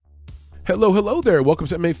Hello, hello there. Welcome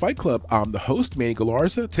to MMA Fight Club. I'm the host, Manny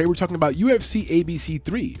Galarza. Today we're talking about UFC ABC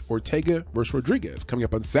 3, Ortega versus Rodriguez, coming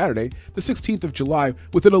up on Saturday, the 16th of July,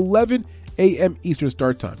 with an 11 a.m. Eastern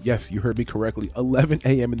start time. Yes, you heard me correctly, 11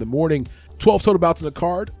 a.m. in the morning. 12 total bouts on the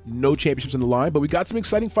card, no championships on the line, but we got some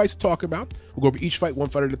exciting fights to talk about. We'll go over each fight one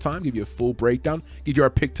fight at a time, give you a full breakdown, give you our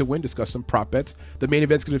pick to win, discuss some prop bets. The main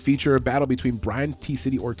event's going to feature a battle between Brian T.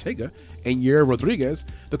 City Ortega and Yair Rodriguez.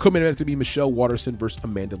 The co-main event's going to be Michelle Waterson versus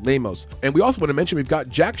Amanda Lemos. And we also want to mention we've got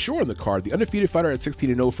Jack Shore on the card, the undefeated fighter at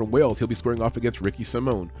 16-0 from Wales. He'll be squaring off against Ricky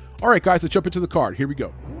Simone. All right, guys, let's jump into the card. Here we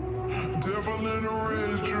go.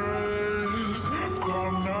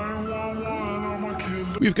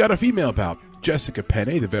 We've got a female bout. Jessica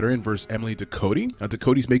Penne, the veteran, versus Emily Ducote. Now,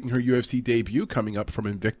 Ducote's making her UFC debut coming up from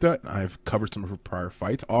Invicta. I've covered some of her prior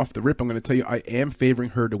fights. Off the rip, I'm going to tell you I am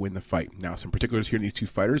favoring her to win the fight. Now, some particulars here in these two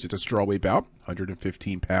fighters. It's a strawweight bout,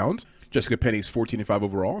 115 pounds. Jessica Penne's 14-5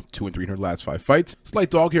 overall, 2-3 in her last 5 fights.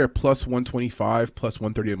 Slight dog here at plus 125, plus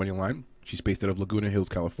 130 on money line. She's based out of Laguna Hills,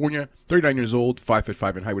 California. 39 years old,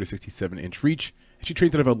 5'5" in height with a 67-inch reach. And she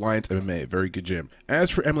trains out of Alliance MMA, a very good gym.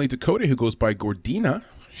 As for Emily Ducote, who goes by Gordina,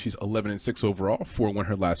 she's 11-6 overall, 4-1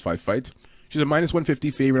 her last 5 fights. She's a minus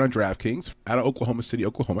 150 favorite on DraftKings out of Oklahoma City,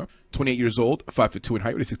 Oklahoma. 28 years old, 5'2" in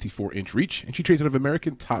height with a 64-inch reach, and she trains out of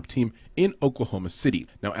American Top Team in Oklahoma City.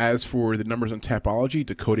 Now, as for the numbers on Tapology,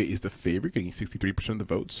 Ducote is the favorite, getting 63% of the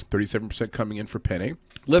votes, 37% coming in for Penne.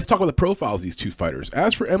 Let's talk about the profiles of these two fighters.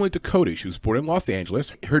 As for Emily Ducote, she was born in Los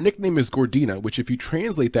Angeles. Her nickname is Gordina, which if you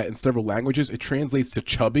translate that in several languages, it translates to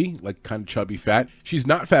chubby, like kind of chubby fat. She's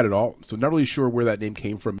not fat at all, so not really sure where that name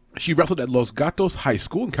came from. She wrestled at Los Gatos High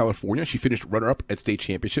School in California. She finished runner-up at state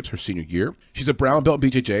championships her senior year. She's a brown belt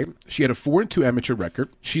BJJ. She had a 4-2 amateur record.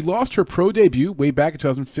 She lost her pro debut way back in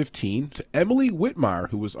 2015 to Emily Whitmire,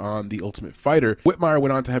 who was on The Ultimate Fighter. Whitmire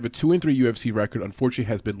went on to have a 2-3 UFC record. Unfortunately,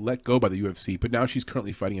 has been let go by the UFC, but now she's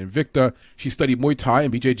currently fighting in Invicta. She studied Muay Thai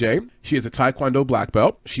and BJJ. She is a Taekwondo black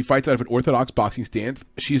belt. She fights out of an orthodox boxing stance.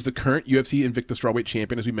 She's the current UFC Invicta strawweight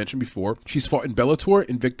champion, as we mentioned before. She's fought in Bellator,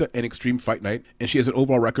 Invicta, and Extreme Fight Night, and she has an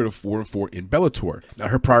overall record of 4-4 in Bellator. Now,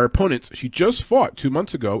 her prior opponents, she just fought 2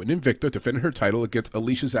 months ago in Invicta, defending her title against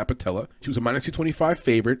Alicia Zapatella. She was a minus 225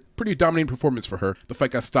 favorite. Pretty dominating performance for her. The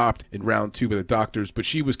fight got stopped in round 2 by the doctors, but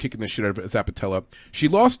she was kicking the shit out of Zapatella. She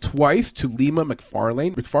lost twice to Lima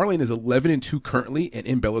McFarlane. McFarlane is 11-2 currently and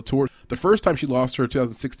in Bellator. The first time she lost to her in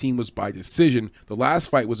 2016 was by decision. The last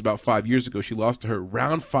fight was about 5 years ago. She lost to her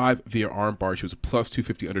round 5 via armbar. She was a plus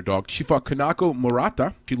 250 underdog. She fought Kanako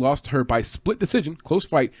Murata. She lost to her by split decision. Close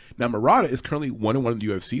fight. Now Murata is currently 1-1 in the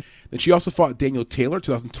UFC. Then she also fought Daniel Taylor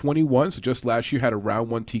 2021, so just last year had a round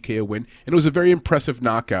 1 TKO win, and it was a very impressive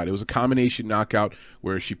knockout. It was a combination knockout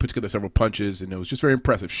where she put together several punches, and it was just very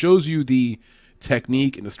impressive. Shows you the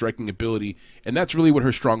technique and the striking ability, and that's really what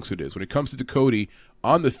her strong suit is. When it comes to Ducote,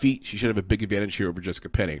 on the feet, she should have a big advantage here over Jessica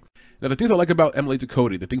Penne. Now, the things I like about Emily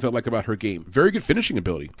Ducote, the things I like about her game, very good finishing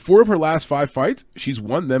ability. 4 of her last 5 fights, she's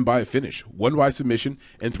won them by a finish, 1 by submission,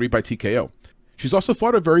 and 3 by TKO. She's also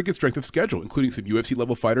fought a very good strength of schedule, including some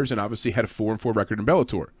UFC-level fighters, and obviously had a 4-4 record in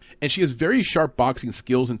Bellator. And she has very sharp boxing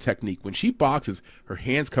skills and technique. When she boxes, her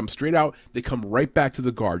hands come straight out, they come right back to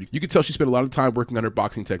the guard. You can tell she spent a lot of time working on her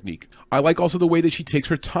boxing technique. I like also the way that she takes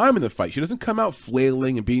her time in the fight. She doesn't come out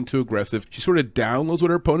flailing and being too aggressive. She sort of downloads what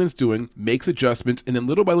her opponent's doing, makes adjustments, and then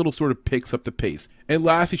little by little sort of picks up the pace. And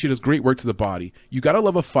lastly, she does great work to the body. You gotta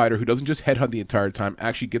love a fighter who doesn't just headhunt the entire time,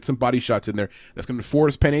 actually get some body shots in there that's going to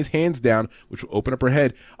force Penne's hands down, which will open up her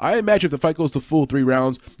head. I imagine if the fight goes to full 3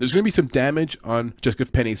 rounds, there's going to be some damage on Jessica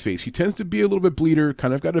Penne's face. She tends to be a little bit bleeder,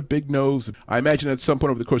 kind of got a big nose. I imagine at some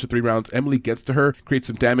point over the course of 3 rounds, Emily gets to her, creates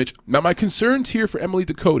some damage. Now, my concerns here for Emily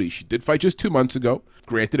Ducote, she did fight just 2 months ago.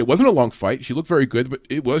 Granted, it wasn't a long fight. She looked very good, but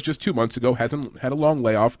it was just 2 months ago. Hasn't had a long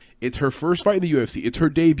layoff. It's her first fight in the UFC. It's her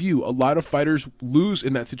debut. A lot of fighters lose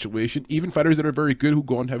in that situation, even fighters that are very good who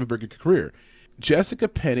go on to have a very good career. Jessica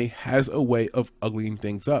Penne has a way of uglying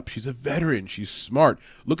things up. She's a veteran. She's smart.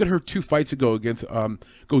 Look at her 2 fights ago against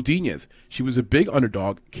Godinez. She was a big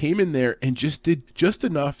underdog, came in there and just did just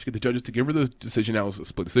enough to get the judges to give her the decision. Now it was a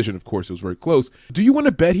split decision, of course. It was very close. Do you want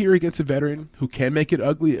to bet here against a veteran who can make it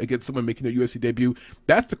ugly against someone making their UFC debut?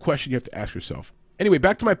 That's the question you have to ask yourself. Anyway,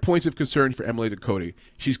 back to my points of concern for Emily Ducote.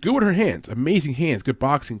 She's good with her hands, amazing hands, good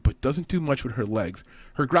boxing, but doesn't do much with her legs.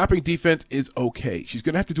 Her grappling defense is okay. She's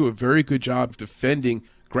going to have to do a very good job of defending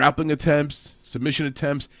grappling attempts, submission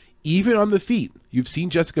attempts, even on the feet. You've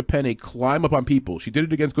seen Jessica Penne climb up on people. She did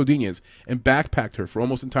it against Godinez and backpacked her for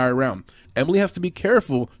almost the entire round. Emily has to be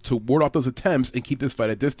careful to ward off those attempts and keep this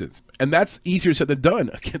fight at distance. And that's easier said than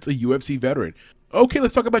done against a UFC veteran. Okay,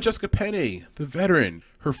 let's talk about Jessica Penne, the veteran.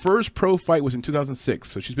 Her first pro fight was in 2006,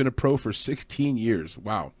 so she's been a pro for 16 years.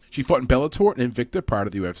 Wow. She fought in Bellator and Invicta prior to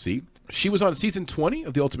the UFC. She was on season 20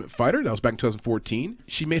 of The Ultimate Fighter. That was back in 2014.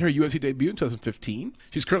 She made her UFC debut in 2015.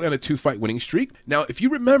 She's currently on a 2-fight winning streak. Now, if you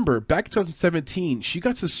remember, back in 2017, she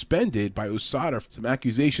got suspended by USADA for some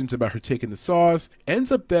accusations about her taking the sauce.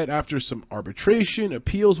 Ends up that after some arbitration,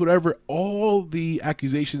 appeals, whatever, all the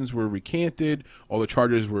accusations were recanted. All the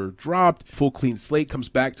charges were dropped. Full clean slate, comes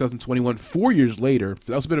back 2021, 4 years later.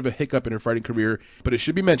 That was a bit of a hiccup in her fighting career, but it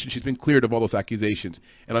should be mentioned she's been cleared of all those accusations.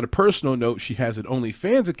 And on a personal note, she has an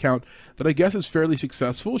OnlyFans account that I guess is fairly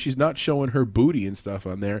successful. She's not showing her booty and stuff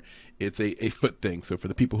on there. It's a foot thing. So for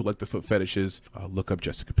the people who like the foot fetishes, look up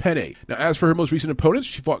Jessica Penne. Now, as for her most recent opponents,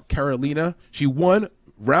 she fought Carolina. She won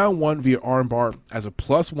round 1 via armbar as a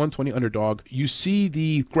plus 120 underdog. You see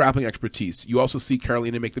the grappling expertise. You also see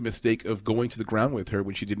Carolina make the mistake of going to the ground with her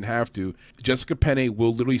when she didn't have to. Jessica Penne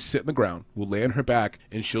will literally sit in the ground, will lay on her back,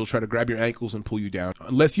 and she'll try to grab your ankles and pull you down.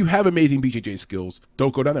 Unless you have amazing BJJ skills,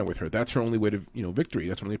 don't go down there with her. That's her only way to, victory.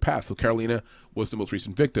 That's her only path. So Carolina was the most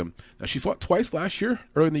recent victim. Now, she fought twice last year.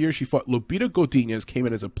 Early in the year, she fought Lupita Godinez, came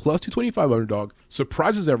in as a plus 225 underdog,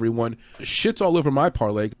 surprises everyone, shits all over my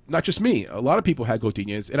parlay. Not just me. A lot of people had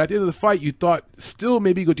Godinez. And at the end of the fight, you thought still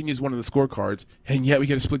maybe Godinez won on the scorecards. And yet we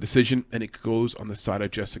get a split decision, and it goes on the side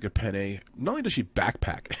of Jessica Penne. Not only does she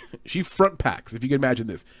backpack, she front packs, if you can imagine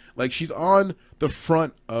this. Like, she's on the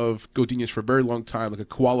front of Godinez for a very long time, like a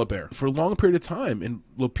koala bear, for a long period of time. And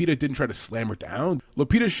Lupita didn't try to slam her down.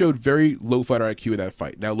 Lupita showed very low fighter IQ in that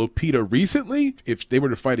fight. Now, Lupita recently, if they were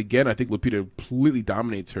to fight again, I think Lupita completely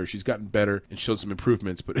dominates her. She's gotten better and showed some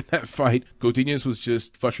improvements. But in that fight, Godinez was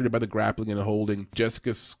just frustrated by the grappling and the holding.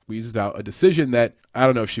 Jessica squeezes out a decision that I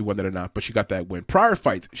don't know if she won that or not, but she got that win. Prior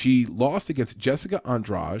fights, she lost against Jessica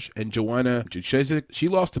Andrade and Joanna Jędrzejczyk. She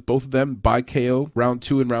lost to both of them by KO, round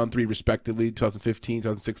 2 and round 3 respectively, 2015,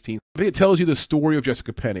 2016. I think it tells you the story of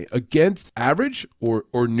Jessica Penne. Against average or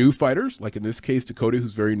new fighters, like in this case, Dakota,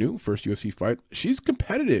 who's very new, first UFC fight, she's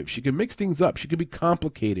competitive. She can mix things up. She can be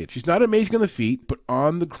complicated. She's not amazing on the feet, but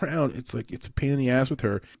on the ground, it's like it's a pain in the ass with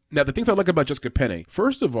her. Now, the things I like about Jessica Penne,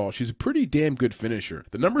 first of all, she's a pretty damn good finisher.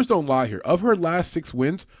 The numbers don't lie here. Of her last 6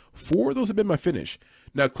 wins, 4 of those have been by finish.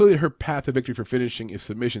 Now, clearly her path to victory for finishing is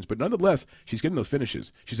submissions, but nonetheless, she's getting those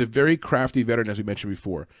finishes. She's a very crafty veteran, as we mentioned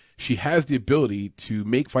before. She has the ability to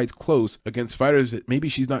make fights close against fighters that maybe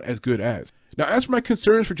she's not as good as. Now, as for my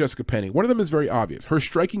concerns for Jessica Penne, one of them is very obvious. Her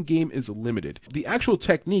striking game is limited. The actual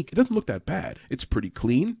technique, it doesn't look that bad. It's pretty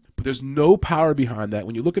clean, but there's no power behind that.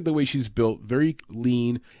 When you look at the way she's built, very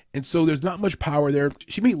lean, and so there's not much power there.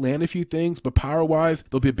 She may land a few things, but power-wise,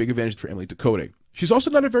 there'll be a big advantage for Emily Ducote. She's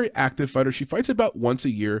also not a very active fighter. She fights about once a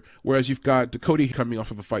year, whereas you've got Ducote coming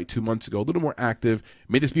off of a fight 2 months ago, a little more active.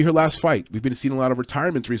 May this be her last fight? We've been seeing a lot of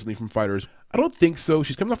retirements recently from fighters. I don't think so.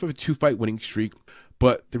 She's coming off of a 2-fight winning streak.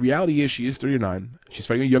 But the reality is she is 39. She's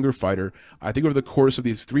fighting a younger fighter. I think over the course of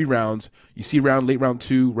these 3 rounds, you see late round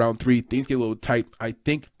 2, round 3, things get a little tight. I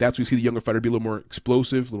think that's when you see the younger fighter be a little more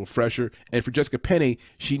explosive, a little fresher. And for Jessica Penne,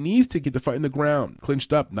 she needs to get the fight in the ground,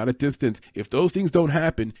 clinched up, not at distance. If those things don't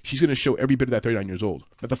happen, she's going to show every bit of that 39 years old.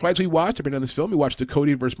 Now, the fights we watched, I've been on this film, we watched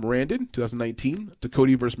Ducote versus Morandin, 2019,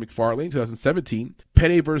 Ducote versus McFarlane, 2017,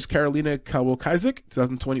 Penne versus Carolina Kowalkiewicz,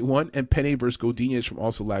 2021, and Penne versus Godinez from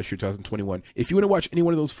also last year, 2021. If you want to watch any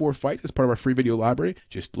one of those 4 fights as part of our free video library,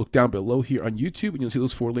 just look down below here on YouTube and you'll see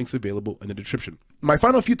those 4 links available in the description. My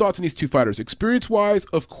final few thoughts on these 2 fighters. Experience-wise,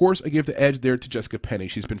 of course, I give the edge there to Jessica Penne.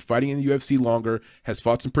 She's been fighting in the UFC longer, has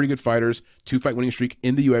fought some pretty good fighters, 2-fight winning streak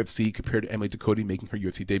in the UFC compared to Emily Ducote making her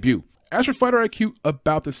UFC debut. As for fighter IQ,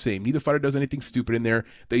 about the same. Neither fighter does anything stupid in there.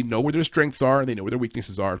 They know where their strengths are and they know where their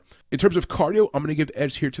weaknesses are. In terms of cardio, I'm going to give the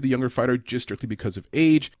edge here to the younger fighter just strictly because of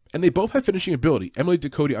age. And they both have finishing ability. Emily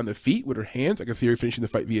Ducote on the feet with her hands. I can see her finishing the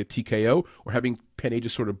fight via TKO or having Penne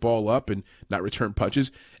just sort of ball up and not return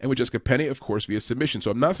punches. And with Jessica Penne, of course, via submission.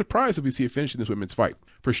 So I'm not surprised if we see a finish in this women's fight.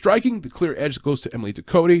 For striking, the clear edge goes to Emily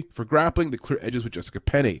Ducote. For grappling, the clear edge is with Jessica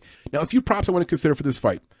Penne. Now, a few props I want to consider for this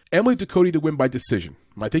fight. Emily Ducote to win by decision.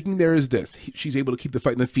 My thinking there is this. She's able to keep the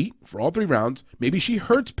fight in the feet for all 3 rounds. Maybe she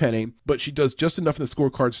hurts Penne, but she does just enough in the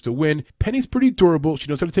scorecards to win. Penne's pretty durable. She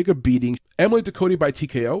knows how to take a beating. Emily Ducote by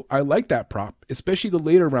TKO. I like that prop, especially the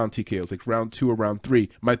later round TKOs, like round 2 or round 3.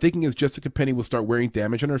 My thinking is Jessica Penne will start wearing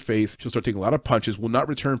damage on her face. She'll start taking a lot of punches, will not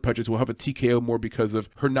return punches, will have a TKO more because of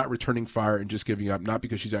her not returning fire and just giving up, not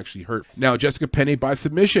because she's actually hurt. Now, Jessica Penne by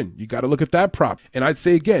submission. You got to look at that prop. And I'd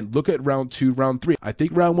say again, look at round 2, round 3. I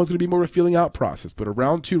think round 1's going to be more of a feeling out process, but around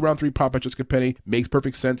round 2, round 3 prop by Jessica Penne makes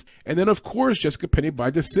perfect sense. And then, of course, Jessica Penne by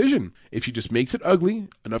decision. If she just makes it ugly,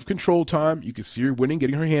 enough control time, you can see her winning,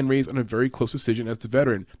 getting her hand raised on a very close decision as the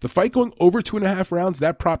veteran. The fight going over 2.5 rounds,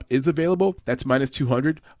 that prop is available. That's minus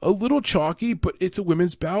 200. A little chalky, but it's a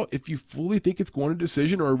women's bout. If you fully think it's going to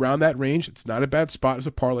decision or around that range, it's not a bad spot as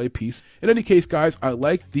a parlay piece. In any case, guys, I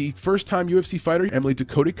like the first-time UFC fighter, Emily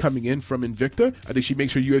Ducote, coming in from Invicta. I think she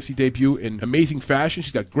makes her UFC debut in amazing fashion.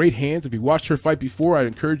 She's got great hands. If you watched her fight before, I'd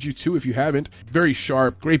encourage you to if you haven't. Very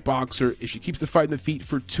sharp, great boxer. If she keeps the fight in the feet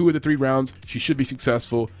for 2 of the 3 rounds, she should be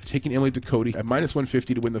successful. Taking Emily Ducote at minus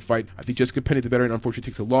 150 to win the fight. I think Jessica Penne, the veteran, unfortunately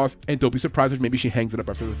takes a loss, and don't be surprised if maybe she hangs it up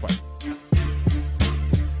after the fight.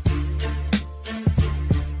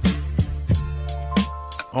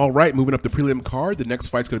 All right, moving up the prelim card, the next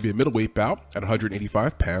fight's going to be a middleweight bout at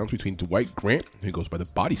 185 pounds between Dwight Grant, who goes by the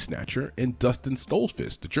Body Snatcher, and Dustin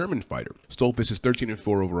Stoltzfus, the German fighter. Stoltzfus is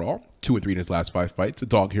 13-4 overall, 2-3 in his last 5 fights, a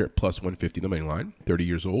dog here at plus 150 in the main line, 30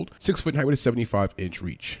 years old, 6 foot in height with a 75-inch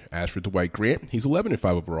reach. As for Dwight Grant, he's 11-5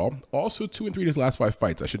 overall, also 2-3 in his last 5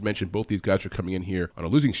 fights. I should mention both these guys are coming in here on a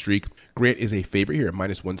losing streak. Grant is a favorite here at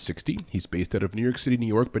minus 160. He's based out of New York City, New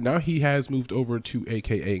York, but now he has moved over to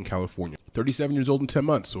AKA in California. 37 years old in 10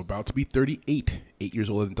 months, so about to be 38. 8 years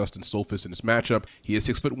older than Dustin Stoltzfus in this matchup. He is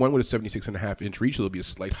 6'1" with a 76.5-inch reach, so there'll be a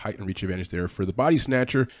slight height and reach advantage there for the Body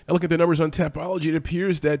Snatcher. And look at the numbers on Tapology. It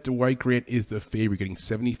appears that Dwight Grant is the favorite, getting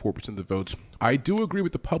 74% of the votes. I do agree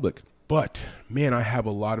with the public, but man, I have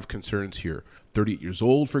a lot of concerns here. 38 years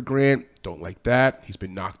old for Grant. Don't like that. He's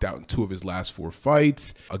been knocked out in 2 of his last 4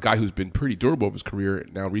 fights. A guy who's been pretty durable of his career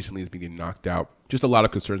now recently has been getting knocked out. Just a lot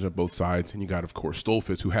of concerns on both sides. And you got, of course,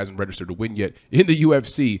 Stoltzfus, who hasn't registered a win yet in the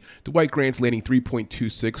UFC. Dwight Grant's landing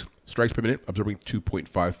 3.26 strikes per minute, absorbing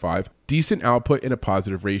 2.55. Decent output and a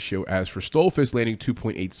positive ratio. As for Stoltzfus, landing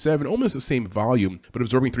 2.87, almost the same volume, but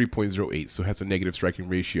absorbing 3.08, so has a negative striking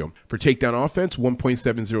ratio. For takedown offense,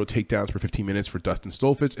 1.70 takedowns per 15 minutes for Dustin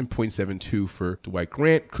Stoltzfus and 0.72 for Dwight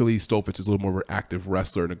Grant. Clearly, Stoltzfus is a little more of an active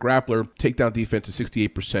wrestler and a grappler. Takedown defense is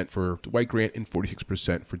 68% for Dwight Grant and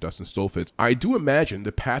 46% for Dustin Stoltzfus. I do imagine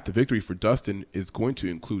the path to victory for Dustin is going to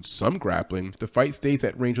include some grappling. If the fight stays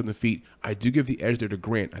at range on the feet, I do give the edge there to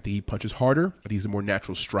Grant. I think he punches harder. I think he's a more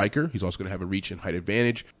natural striker. He's also going to have a reach and height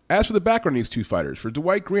advantage. As for the background of these 2 fighters, for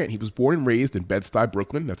Dwight Grant, he was born and raised in Bed-Stuy,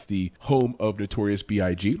 Brooklyn. That's the home of Notorious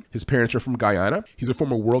B.I.G. His parents are from Guyana. He's a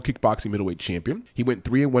former world kickboxing middleweight champion. He went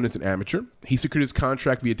 3-1 as an amateur. He secured his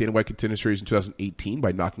contract via Dana White Contender Series in 2018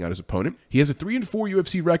 by knocking out his opponent. He has a 3-4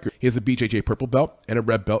 UFC record. He has a BJJ purple belt and a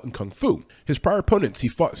red belt in Kung Fu. His prior opponents, he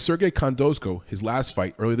fought Sergey Kondozko. His last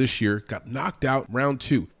fight earlier this year got knocked out round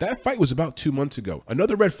 2. That fight was about 2 months ago.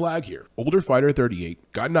 Another red flag here. Older fighter,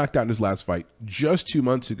 38, got knocked out in his last fight just 2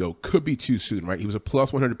 months ago. Could be too soon, right? He was a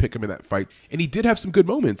plus 100 pick him in that fight, and he did have some good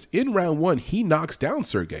moments. In round 1, he knocks down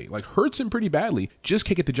Sergey, like hurts him pretty badly, just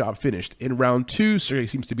can't get the job finished. In round 2, Sergey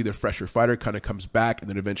seems to be the fresher fighter, kind of comes back, and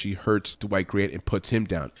then eventually hurts Dwight Grant and puts him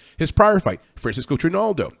down. His prior fight, Francisco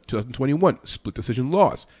Trinaldo, 2021, split decision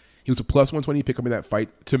loss. He was a plus 120 pick up in that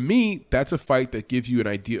fight. To me, that's a fight that gives you an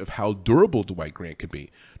idea of how durable Dwight Grant could be.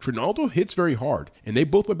 Trinaldo hits very hard, and they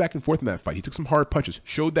both went back and forth in that fight. He took some hard punches,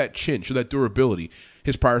 showed that chin, showed that durability.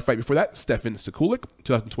 His prior fight before that, Stefan Sekulik,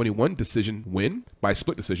 2021, decision win, by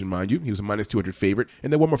split decision, mind you. He was a minus 200 favorite.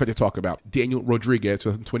 And then one more fight to talk about. Daniel Rodriguez,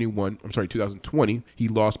 2020, he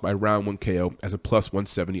lost by round 1 KO as a plus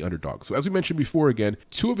 170 underdog. So as we mentioned before again,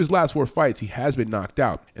 2 of his last 4 fights, he has been knocked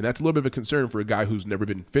out. And that's a little bit of a concern for a guy who's never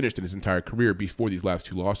been finished in his entire career before these last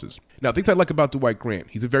 2 losses. Now, things I like about Dwight Grant,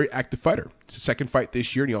 he's a very active fighter. It's his 2nd fight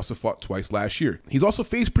this year, and he also fought twice last year. He's also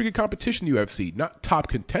faced pretty good competition in the UFC, not top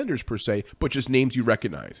contenders per se, but just names you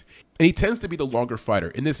recognize. And he tends to be the longer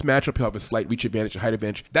fighter. In this matchup, he'll have a slight reach advantage, a height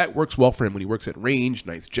advantage. That works well for him when he works at range.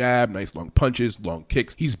 Nice jab, nice long punches, long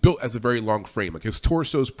kicks. He's built as a very long frame. Like his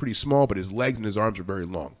torso is pretty small, but his legs and his arms are very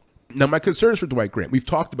long. Now, my concerns for Dwight Grant, we've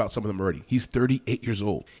talked about some of them already. He's 38 years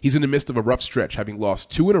old. He's in the midst of a rough stretch, having lost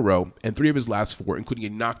 2 in a row and 3 of his last 4, including a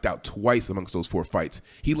knocked out twice amongst those 4 fights.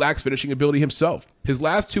 He lacks finishing ability himself. His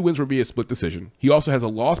last 2 wins were via split decision. He also has a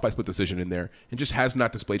loss by split decision in there and just has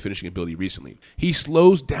not displayed finishing ability recently. He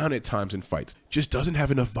slows down at times in fights, just doesn't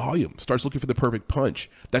have enough volume, starts looking for the perfect punch.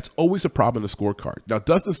 That's always a problem in the scorecard. Now,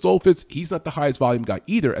 Dustin Stoltzfus, he's not the highest volume guy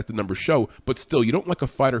either, as the numbers show, but still, you don't like a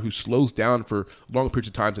fighter who slows down for long periods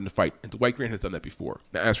of times in the fight, and Dwight Grant has done that before.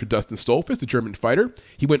 Now, as for Dustin Stoltzfus, the German fighter,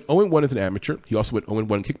 he went 0-1 as an amateur. He also went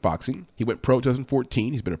 0-1 in kickboxing. He went pro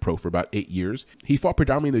 2014. He's been a pro for about 8 years. He fought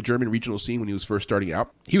predominantly in the German regional scene when he was first starting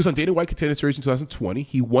out. He was on Dana White Contender Series in 2020.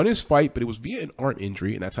 He won his fight, but it was via an arm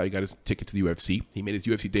injury, and that's how he got his ticket to the UFC. He made his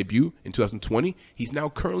UFC debut in 2020. He's now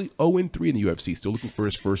currently 0-3 in the UFC, still looking for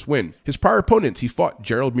his first win. His prior opponents, he fought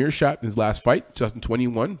Gerald Meerschaert in his last fight,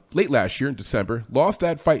 2021, late last year in December. Lost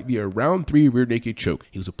that fight via round 3 rear naked choke.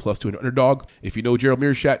 He was a +200 underdog. If you know Gerald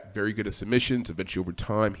Meerschaert, very good at submissions. Eventually, over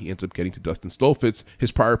time, he ends up getting to Dustin Stolfitz.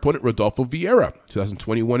 His prior opponent, Rodolfo Vieira,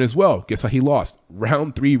 2021 as well. Guess how he lost?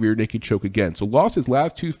 Round 3 rear naked choke again. So lost his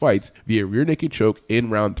last 2 fights via rear naked choke in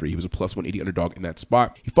round 3. He was a +180 underdog in that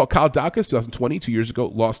spot. He fought Kyle Daukaus 2020, 2 years ago.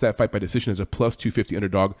 Lost that fight by decision as a +250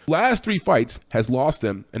 underdog. Last 3 fights has lost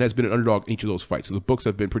them and has been an underdog in each of those fights. So the books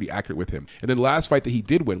have been pretty accurate with him. And then the last fight that he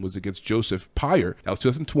did win was against Joseph Pyre. That was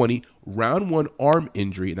 2020, round 1 arm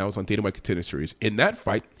injury, and that was on Dana White Contender Series. In that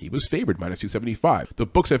fight, he was favored, -275. The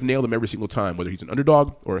books have nailed him every single time, whether he's an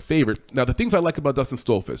underdog or a favorite. Now, the things I like about Dustin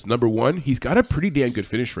Stolfitz, number 1, he's got a pretty damn good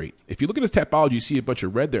finish rate. If you look at his Tapology, you see a bunch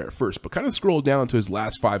of red there at first, but kind of scroll down to his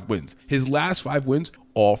last 5 wins. His last 5 wins,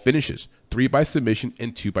 all finishes. 3 by submission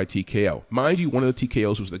and 2 by TKO. Mind you, one of the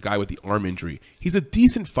TKOs was the guy with the arm injury. He's a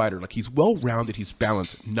decent fighter. Like, he's well-rounded, he's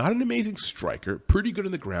balanced. Not an amazing striker. Pretty good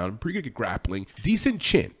on the ground, pretty good at grappling. Decent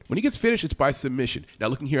chin. When he gets finished, it's by submission. Now,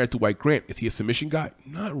 looking here at Dwight Grant, is he a submission guy?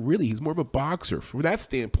 Not really. He's more of a boxer. From that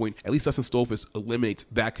standpoint, at least Dustin Stolfitz eliminates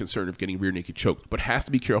that concern of getting rear naked choked, but has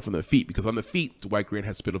to be careful on the feet, because on the feet, Dwight Grant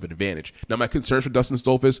has a bit of an advantage. Now, my concerns for Dustin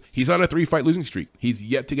Stolfitz, he's on a 3-fight losing streak. He's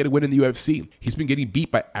yet to get a win in the UFC. He's been getting beat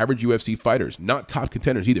by average UFC fighters, not top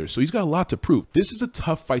contenders either. So he's got a lot to prove. This is a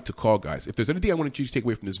tough fight to call, guys. If there's anything I want you to take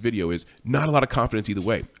away from this video, is not a lot of confidence either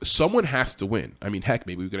way. Someone has to win. I mean, heck,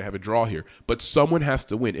 maybe we're going to have a draw here, but someone has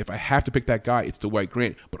to win. If I have to pick that guy, it's Dwight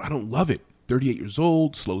Grant, but I don't love it. 38 years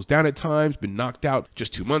old, slows down at times, been knocked out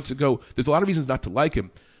just 2 months ago. There's a lot of reasons not to like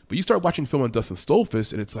him. But you start watching film on Dustin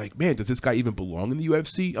Stolfitz, and it's like, man, does this guy even belong in the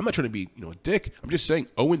UFC? I'm not trying to be, a dick. I'm just saying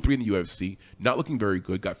 0-3 in the UFC, not looking very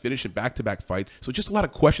good, got finished in back-to-back fights. So just a lot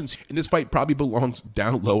of questions. And this fight probably belongs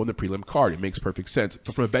down low on the prelim card. It makes perfect sense.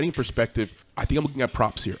 But from a betting perspective, I think I'm looking at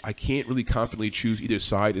props here. I can't really confidently choose either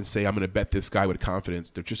side and say I'm going to bet this guy with confidence.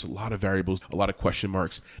 There's just a lot of variables, a lot of question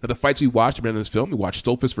marks. Now, the fights we watched in this film, we watched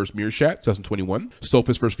Stolfitz versus Meerschaert, 2021,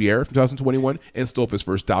 Stolfitz versus Vieira from 2021, and Stolfitz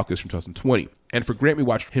versus Daukaus from 2020. And for Grant, we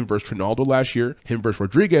watched him versus Trinaldo last year, him versus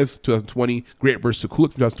Rodriguez, 2020, Grant versus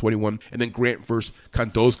Sekulik from 2021, and then Grant versus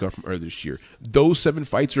Khandozka from earlier this year. Those 7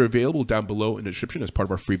 fights are available down below in the description as part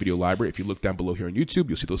of our free video library. If you look down below here on YouTube,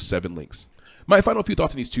 you'll see those 7 links. My final few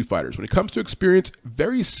thoughts on these 2 fighters. When it comes to experience,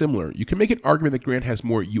 very similar. You can make an argument that Grant has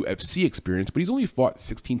more UFC experience, but he's only fought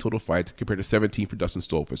 16 total fights compared to 17 for Dustin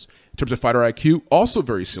Stolfitz. In terms of fighter IQ, also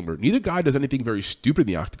very similar. Neither guy does anything very stupid in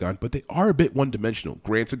the octagon, but they are a bit one-dimensional.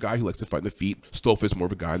 Grant's a guy who likes to fight in the feet. Stolfitz more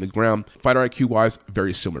of a guy on the ground. Fighter IQ-wise,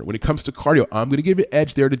 very similar. When it comes to cardio, I'm going to give an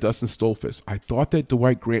edge there to Dustin Stolfitz. I thought that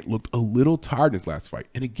Dwight Grant looked a little tired in his last fight.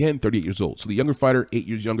 And again, 38 years old. So the younger fighter, 8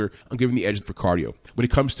 years younger, I'm giving the edge for cardio. When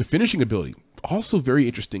it comes to finishing ability, also very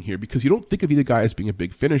interesting here, because you don't think of either guy as being a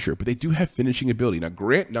big finisher, but they do have finishing ability. Now,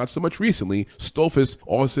 Grant, not so much recently. Stolfitz,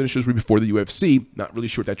 all his finishes were before the UFC. Not really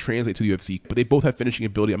sure if that translates to the UFC, but they both have finishing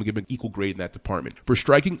ability. I'm going to give them an equal grade in that department. For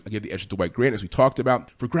striking, I give the edge to Dwight Grant, as we talked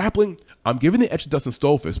about. For grappling, I'm giving the edge to Dustin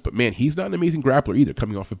Stolfitz, but man, he's not an amazing grappler either,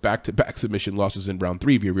 coming off of back-to-back submission losses in round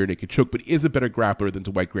 3 via rear naked choke, but he is a better grappler than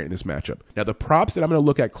Dwight Grant in this matchup. Now, the props that I'm going to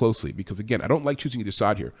look at closely, because again, I don't like choosing either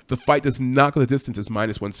side here. The fight does not go the distance as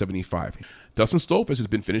 -175. Dustin Stolfitz has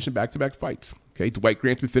been finishing back-to-back fights. Okay, Dwight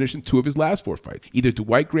Grant's been finishing 2 of his last 4 fights. Either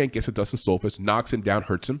Dwight Grant gets to Dustin Stolfitz, knocks him down,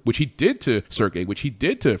 hurts him, which he did to Sergey, which he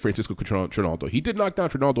did to Francisco Trinaldo. He did knock down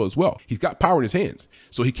Trinaldo as well. He's got power in his hands,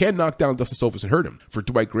 so he can knock down Dustin Stolfitz and hurt him. For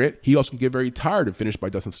Dwight Grant, he also can get very tired and finished by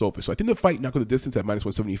Dustin Stolfitz. So I think the fight not going the distance at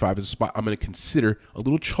 -175 is a spot I'm going to consider a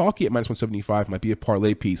little chalky at -175. Might be a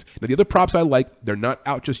parlay piece. Now, the other props I like, they're not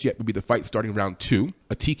out just yet, would be the fight starting round 2,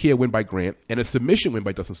 a TKO win by Grant, and a submission win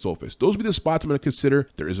by Dustin Stolfitz. Those would be the spots I'm going to consider.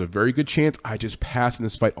 There is a very good chance I just pass in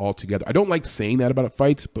this fight altogether. I don't like saying that about a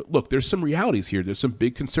fight, but look, there's some realities here. There's some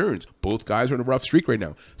big concerns. Both guys are in a rough streak right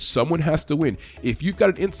now. Someone has to win. If you've got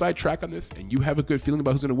an inside track on this and you have a good feeling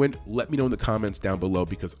about who's going to win, let me know in the comments down below,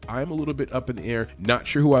 because I'm a little bit up in the air, not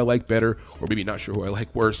sure who I like better, or maybe not sure who I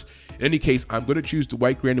like worse. In any case, I'm going to choose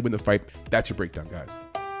Dwight Grant to win the fight. That's your breakdown, guys.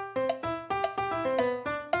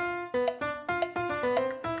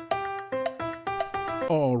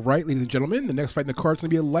 All right, ladies and gentlemen, the next fight in the card is going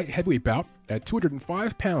to be a light heavyweight bout. at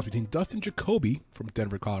 205 pounds between Dustin Jacoby from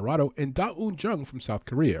Denver, Colorado, and Da Un Jung from South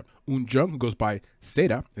Korea. Un Jung, who goes by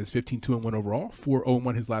Seda, is 15-2-1 overall,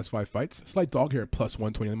 4-0-1 his last 5 fights. Slight dog here at plus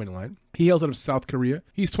 120 on the money line. He hails out of South Korea.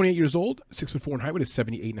 He's 28 years old, 6'4" in height with a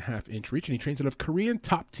 78.5-inch reach, and he trains out of Korean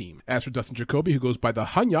Top Team. As for Dustin Jacoby, who goes by the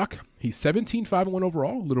Hanyak, he's 17-5-1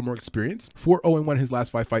 overall, a little more experience, 4-0-1 his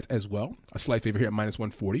last 5 fights as well. A slight favor here at minus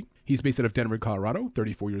 140. He's based out of Denver, Colorado,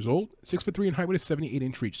 34 years old, 6'3" in height with a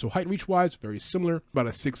 78-inch reach. So height and reach-wise, very similar, about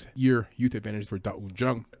a 6-year youth advantage for Da Un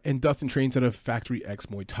Jung. And Dustin trains out of Factory X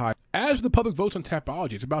Muay Thai. As the public votes on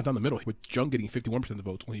Tapology, it's about down the middle, with Jung getting 51% of the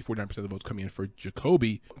votes, only 49% of the votes coming in for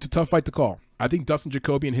Jacoby. It's a tough fight to call. I think Dustin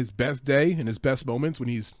Jacoby in his best day, in his best moments, when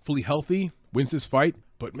he's fully healthy, wins this fight.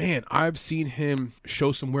 But man, I've seen him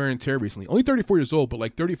show some wear and tear recently. Only 34 years old, but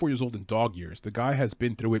like 34 years old in dog years. The guy has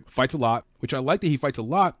been through it, fights a lot, which I like that he fights a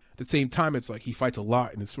lot. At the same time, it's like he fights a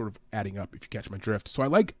lot and it's sort of adding up, if you catch my drift. So I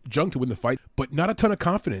like Jung to win the fight, but not a ton of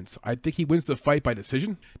confidence. I think he wins the fight by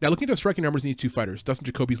decision. Now, looking at the striking numbers in these two fighters, Dustin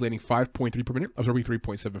Jacoby's landing 5.3 per minute, absorbing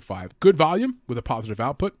 3.75. Good volume with a positive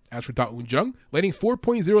output. As for Da Un Jung, landing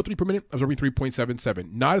 4.03 per minute, absorbing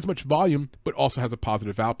 3.77. Not as much volume, but also has a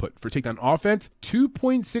positive output. For takedown offense,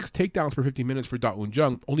 2.6 takedowns per 15 minutes for Da Un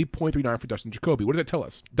Jung, only 0.39 for Dustin Jacoby. What does that tell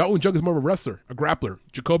us? Da Un Jung is more of a wrestler, a grappler.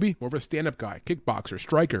 Jacoby, more of a stand-up guy, kickboxer,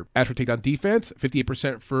 striker. As for takedown defense,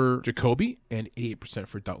 58% for Jacoby and 88%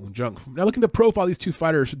 for Da Un Jung. Now looking at the profile of these two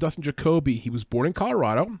fighters, for Dustin Jacoby, he was born in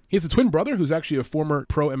Colorado. He has a twin brother who's actually a former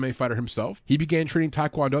pro MMA fighter himself. He began training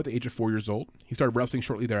Taekwondo at the age of 4 years old. He started wrestling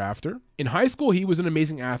shortly thereafter. In high school, he was an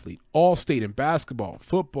amazing athlete. All-state in basketball,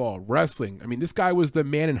 football, wrestling. I mean, this guy was the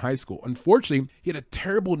man in high school. Unfortunately, he had a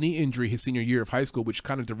terrible knee injury his senior year of high school, which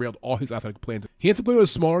kind of derailed all his athletic plans. He had to go to a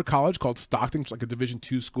smaller college called Stockton, like a Division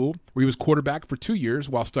II school, where he was quarterback for 2 years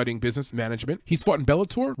while studying business management. He's fought in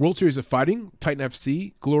Bellator, World Series of Fighting, Titan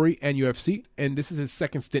FC, Glory, and UFC, and this is his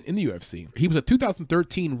second stint in the UFC. He was a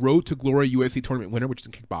 2013 Road to Glory UFC tournament winner, which is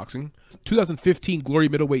in kickboxing, 2015 Glory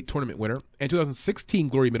middleweight tournament winner, and 2016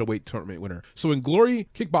 Glory middleweight tournament winner. So in Glory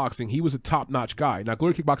kickboxing, he was a top-notch guy. Now,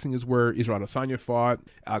 Glory kickboxing is where Israel Adesanya fought,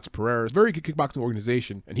 Alex Pereira, very good kickboxing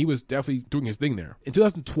organization, and he was definitely doing his thing there. In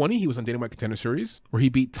 2020, he was on Dana White Contender Series, where he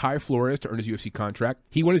beat Ty Flores to earn his UFC contract.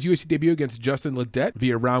 He won his UFC debut against Justin Ledet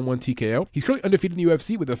via round 1 TKO. He's currently undefeated in the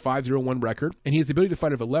UFC with a 5-0-1 record, and he has the ability to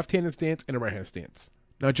fight with a left-handed stance and a right-handed stance.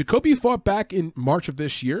 Now, Jacoby fought back in March of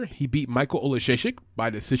this year. He beat Michael Oleszewski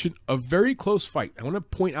by decision, a very close fight. I want to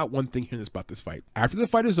point out one thing here about this fight. After the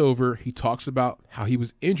fight is over, he talks about how he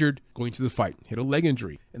was injured going to the fight. He had a leg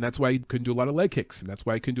injury, and that's why he couldn't do a lot of leg kicks, and that's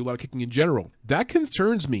why he couldn't do a lot of kicking in general. That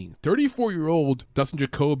concerns me. 34-year-old Dustin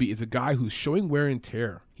Jacoby is a guy who's showing wear and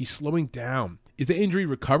tear. He's slowing down. Is the injury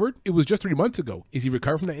recovered? It was just 3 months ago. Is he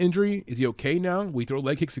recovered from that injury? Is he okay now? Will he throw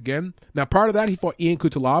leg kicks again? Now, prior to that, he fought Ian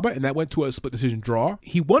Cutelaba, and that went to a split decision draw.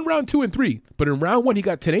 He won round 2 and 3, but in round 1, he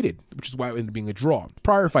got 10-8'd, which is why it ended up being a draw.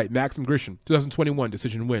 Prior fight, Maxim Grishin, 2021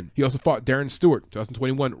 decision win. He also fought Darren Stewart,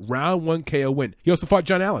 2021 round 1 KO win. He also fought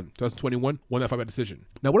John Allen, 2021, won that fight by decision.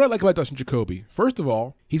 Now, what I like about Dustin Jacoby, first of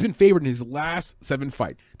all, he's been favored in his last 7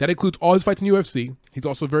 fights. That includes all his fights in UFC. He's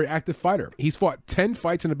also a very active fighter. He's fought 10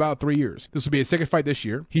 fights in about 3 years. This will be his second fight this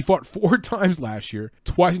year. He fought 4 times last year,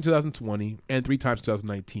 twice in 2020, and 3 times in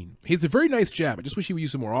 2019. He has a very nice jab. I just wish he would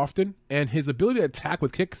use it more often. And his ability to attack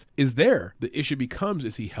with kicks is there. The issue becomes,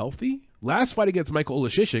 is he healthy? Last fight against Michael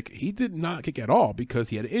Oleszewski, he did not kick at all because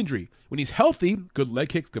he had an injury. When he's healthy, good leg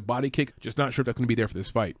kicks, good body kick. Just not sure if that's going to be there for this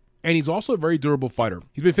fight. And he's also a very durable fighter.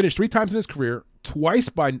 He's been finished 3 times in his career, twice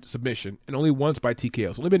by submission, and only once by TKO.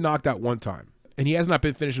 He's only been knocked out 1 time. And he has not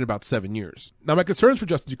been finished in about 7 years. Now, my concerns for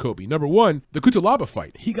Dustin Jacoby. Number 1, the Cutelaba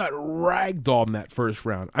fight. He got ragdolled in that first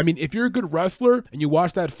round. I mean, if you're a good wrestler and you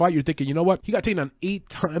watch that fight, you're thinking, you know what? He got taken on 8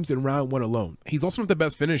 times in round 1 alone. He's also not the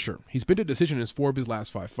best finisher. He's been to decision in 4 of his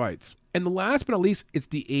last 5 fights. And the last but not least, it's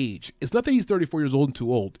the age. It's not that he's 34 years old and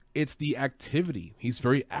too old. It's the activity. He's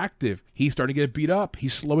very active. He's starting to get beat up.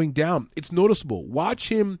 He's slowing down. It's noticeable. Watch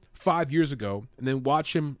him 5 years ago and then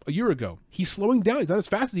watch him a year ago. He's slowing down. He's not as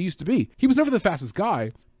fast as he used to be. He was never the fastest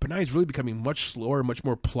guy, but now he's really becoming much slower, much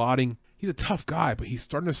more plodding. He's a tough guy, but he's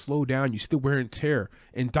starting to slow down. You see the wear and tear.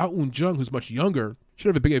 And Da Un Jung, who's much younger, should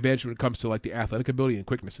have a big advantage when it comes to like the athletic ability and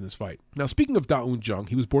quickness in this fight. Now, speaking of Da Un Jung,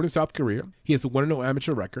 he was born in South Korea. He has a 1-0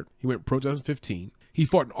 amateur record. He went pro 2015. He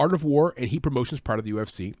fought in Art of War and Heat Promotions prior to the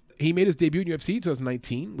UFC. He made his debut in UFC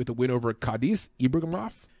 2019 with a win over Kadis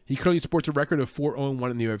Ibragimov. He currently sports a record of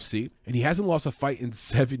 4-0-1 in the UFC, and he hasn't lost a fight in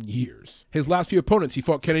 7 years. His last few opponents, he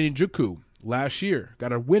fought Kennedy Njoku last year,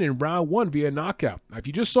 got a win in round 1 via knockout. Now, if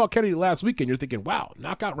you just saw Kennedy last weekend, you're thinking, wow,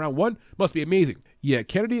 knockout round 1 must be amazing. Yeah,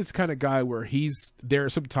 Kennedy is the kind of guy where he's there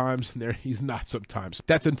sometimes and there he's not sometimes.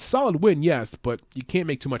 That's a solid win, yes, but you can't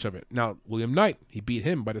make too much of it. Now, William Knight, he beat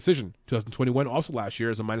him by decision. 2021, also last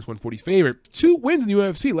year, as a -140 favorite. 2 wins in the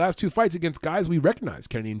UFC, last 2 fights against guys we recognize.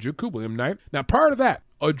 Kennedy Njoku, William Knight. Now, prior to that,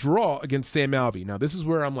 a draw against Sam Alvey. Now, this is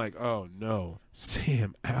where I'm like, oh no,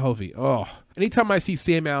 Sam Alvey. Oh, anytime I see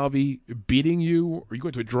Sam Alvey beating you or you go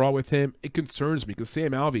into a draw with him, it concerns me because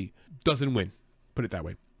Sam Alvey doesn't win. Put it that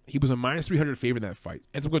way. He was a -300 favorite in that fight.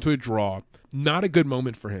 Ends up going to a draw. Not a good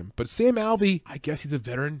moment for him. But Sam Alvey, I guess he's a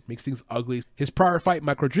veteran, makes things ugly. His prior fight,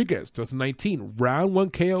 Mike Rodriguez, 2019, round 1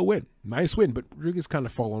 KO win. Nice win, but Rodriguez kind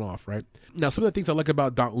of fallen off, right? Now, some of the things I like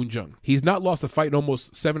about Da Un Jung. He's not lost a fight in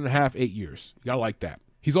almost 7.5, 8 years. You gotta like that.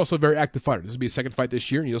 He's also a very active fighter. This will be his second fight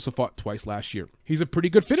this year, and he also fought twice last year. He's a pretty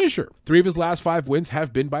good finisher. 3 of his last 5 wins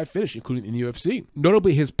have been by finish, including in the UFC.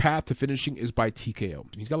 Notably, his path to finishing is by TKO.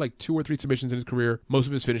 He's got like 2 or 3 submissions in his career. Most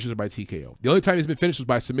of his finishes are by TKO. The only time he's been finished was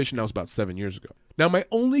by submission. That was about 7 years ago. Now, my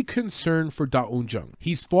only concern for Da Un Jung,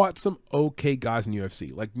 he's fought some okay guys in the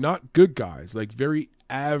UFC. Like, not good guys, like very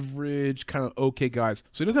average, kind of okay guys.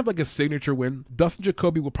 So he doesn't have like a signature win. Dustin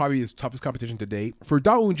Jacoby will probably be his toughest competition to date. For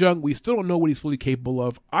Da Un Jung, we still don't know what he's fully capable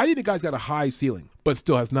of. I think the guy's got a high ceiling, but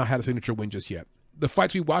still has not had a signature win just yet. The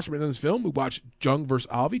fights we watched in this film, we watched Jung versus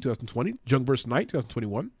Alvey, 2020, Jung versus Knight,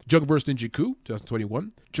 2021, Jung versus Njoku,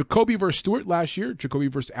 2021, Jacoby versus Stewart last year, Jacoby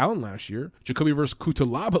versus Allen last year, Jacoby versus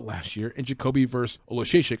Kutalaba last year, and Jacoby versus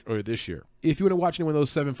Olasheshik earlier this year. If you want to watch any one of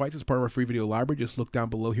those 7 fights as part of our free video library, just look down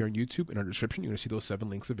below here on YouTube in our description. You're going to see those 7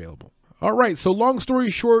 links available. All right, so long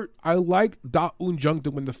story short, I like Da Un Jung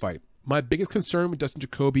to win the fight. My biggest concern with Dustin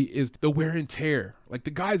Jacoby is the wear and tear. Like, the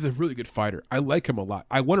guy's a really good fighter. I like him a lot.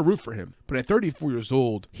 I want to root for him. But at 34 years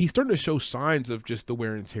old, he's starting to show signs of just the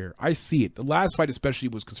wear and tear. I see it. The last fight especially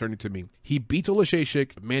was concerning to me. He beat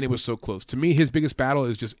Olasheshik. Man, it was so close. To me, his biggest battle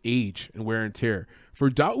is just age and wear and tear. For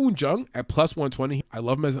Da Un Jung at +120, I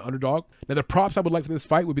love him as an underdog. Now, the props I would like for this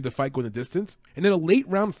fight would be the fight going the distance. And then a late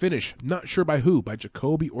round finish. Not sure by who, by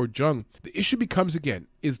Jacoby or Jung. The issue becomes again,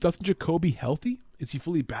 is Dustin Jacoby healthy? Is he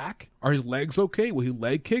fully back? Are his legs okay? Will he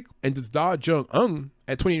leg kick? And does Da Jung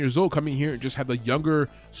at 20 years old come in here and just have the younger,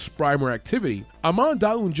 spry, more activity? I'm on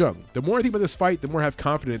Da Un Jung. The more I think about this fight, the more I have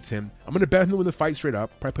confidence in him. I'm going to bet him to win the fight straight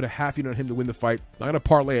up. Probably put a half unit on him to win the fight. I'm not going to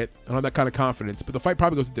parlay it. I don't have that kind of confidence, but the fight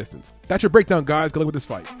probably goes the distance. That's your breakdown, guys. Good luck with this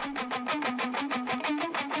fight.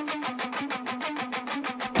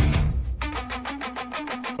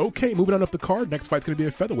 Okay, moving on up the card. Next fight's going to be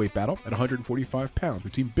a featherweight battle at 145 pounds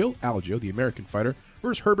between Bill Algeo, the American fighter,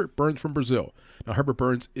 versus Herbert Burns from Brazil. Now, Herbert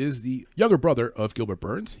Burns is the younger brother of Gilbert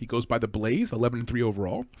Burns. He goes by the Blaze, 11-3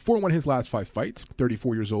 overall, 4-1 his last 5 fights,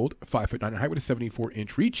 34 years old, 5'9" in height with a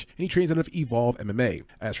 74-inch reach, and he trains out of Evolve MMA.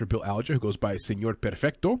 As for Bill Algeo, who goes by Senor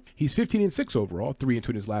Perfecto, he's 15-6 overall, 3-2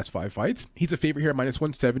 in his last 5 fights. He's a favorite here at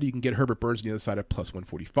 -170. You can get Herbert Burns on the other side at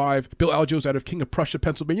 +145. Bill Algeo's out of King of Prussia,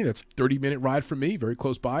 Pennsylvania. That's a 30-minute ride from me, very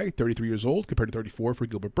close by, 33 years old compared to 34 for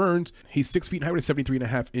Gilbert Burns. He's 6 feet in height with a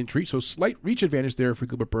 73.5-inch reach, so slight reach advantage there for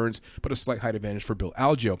Gilbert Burns, but a slight height advantage for Bill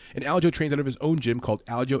Algeo. And Algeo trains out of his own gym called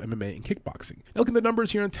Algeo MMA and Kickboxing. Now, looking at the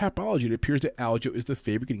numbers here on Tapology, it appears that Algeo is the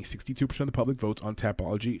favorite, getting 62% of the public votes on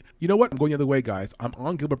Tapology. You know what? I'm going the other way, guys. I'm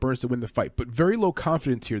on Gilbert Burns to win the fight, but very low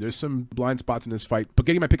confidence here. There's some blind spots in this fight, but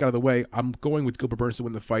getting my pick out of the way, I'm going with Gilbert Burns to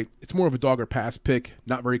win the fight. It's more of a dog or pass pick,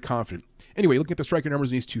 not very confident. Anyway, looking at the striker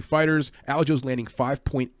numbers in these 2 fighters, Algeo's landing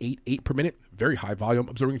 5.88 per minute, very high volume,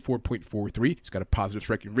 absorbing 4.43. He's got a positive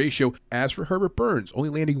striking ratio. As for Herbert Burns, only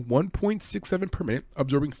landing 1.67 per minute,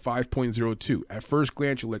 absorbing 5.02. At first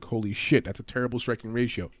glance, you're like, holy shit, that's a terrible striking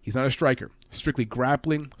ratio. He's not a striker. Strictly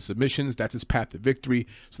grappling, submissions, that's his path to victory,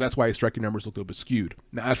 so that's why his striking numbers look a little bit skewed.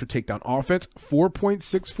 Now, as for takedown offense,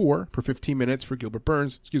 4.64 per 15 minutes for Herbert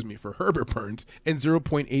Burns, and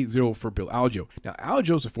 0.80 for Bill Algeo. Now,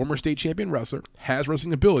 Algeo's a former state champion wrestler, has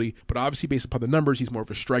wrestling ability, but obviously based upon the numbers, he's more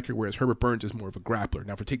of a striker, whereas Herbert Burns is more of a grappler.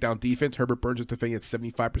 Now, for takedown defense, Herbert Burns is defending at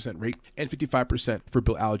 75% rate and 55% for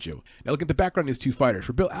Bill Algeo. Now, look at the background of these 2 fighters.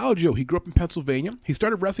 For Bill Algeo, he grew up in Pennsylvania. He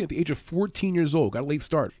started wrestling at the age of 14 years old, got a late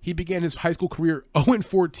start. He began his high school career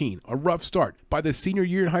 0-14, a rough start. By the senior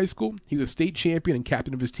year in high school, he was a state champion and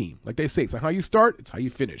captain of his team. Like they say, it's not how you start, it's how you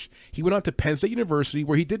finish. He went on to Penn State University,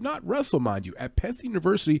 where he did not wrestle, mind you. At Penn State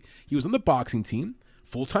University, he was on the boxing team,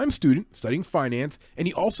 full-time student studying finance, and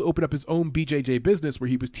he also opened up his own BJJ business where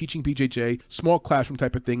he was teaching BJJ, small classroom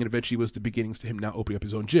type of thing, and eventually was the beginnings to him now opening up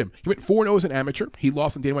his own gym. He went 4-0 as an amateur. He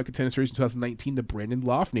lost in Dana White Contender Series in 2019 to Brandon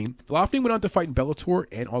Loughnane. Loughnane went on to fight in Bellator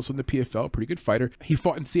and also in the PFL, pretty good fighter. He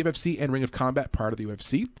fought in CFFC and Ring of Combat prior to the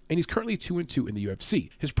UFC, and he's currently 2-2 in the UFC.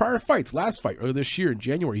 His prior fights, last fight earlier this year in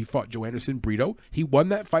January, he fought Joanderson Brito. He won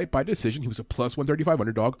that fight by decision. He was a plus 135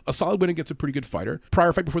 underdog, a solid win against a pretty good fighter.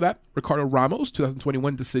 Prior fight before that, Ricardo Ramos,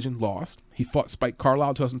 2021 decision, lost. He fought Spike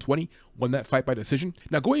Carlisle 2020, won that fight by decision.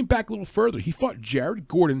 Now going back a little further, he fought Jared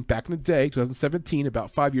Gordon back in the day, 2017,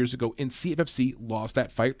 about 5 years ago in CFFC, lost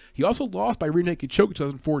that fight. He also lost by rear naked choke in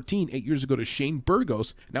 2014, 8 years ago to Shane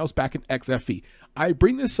Burgos, and that was back in XFE. I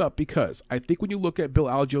bring this up because I think when you look at Bill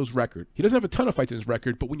Algio's record, he doesn't have a ton of fights in his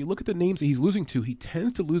record, but when you look at the names that he's losing to, he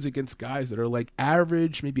tends to lose against guys that are like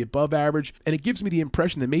average, maybe above average, and it gives me the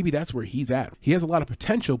impression that maybe that's where he's at. He has a lot of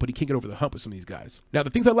potential, but he can't get over the hump with some of these guys. Now, the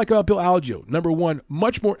things I like about Bill Algio, number one,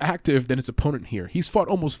 much more active than his opponent here. He's fought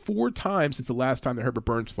almost 4 times since the last time that Herbert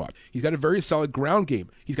Burns fought. He's got a very solid ground game.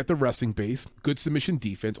 He's got the wrestling base, good submission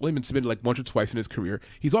defense, only been submitted like once or twice in his career.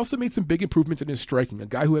 He's also made some big improvements in his striking. A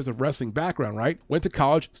guy who has a wrestling background, right? Went to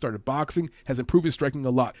college, started boxing, has improved his striking a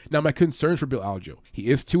lot. Now, my concerns for Bill Algio. He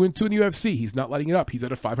is 2-2 in the UFC. He's not lighting it up. He's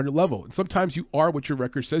at a 500 level. And sometimes you are what your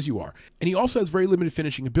record says you are. And he also has very limited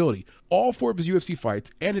finishing ability. All 4 of his UFC fights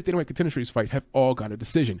and his Dana White Contender Series fight have all gone to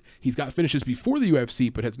decision. He's got finishes before the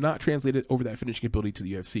UFC, but has not translated over that finishing ability to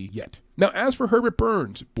the UFC yet. Now, as for Herbert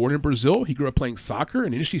Burns, born in Brazil, he grew up playing soccer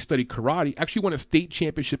and initially studied karate, actually won a state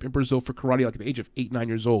championship in Brazil for karate like at the age of 8, 9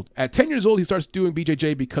 years old. At 10 years old, he starts doing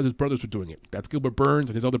BJJ because his brothers were doing it. That's Gilbert Burns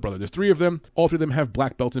and his other brother. There's 3 of them. All 3 of them have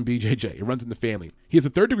black belts in BJJ. It runs in the family. He has a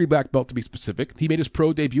 3rd degree black belt to be specific. He made his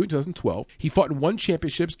pro debut in 2012. He fought in 1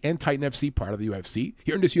 championships and Titan FC prior to the UFC.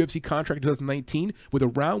 He earned his UFC contract in 2019 with a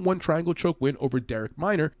round 1 triangle choke win over Derek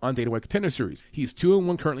Minor on Dana White Contender Series. He's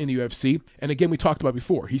 2-1 currently in the UFC. And again, we talked about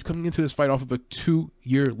before, he's coming into this fight off of a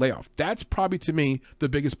 2-year layoff. That's probably, to me, the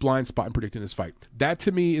biggest blind spot in predicting this fight. That,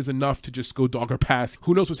 to me, is enough to just go dog or pass.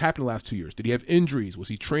 Who knows what's happened the last 2 years? Did he have injuries? Was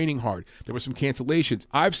he training hard? There were some cancellations.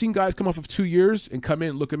 I've seen guys come off of 2 years and come in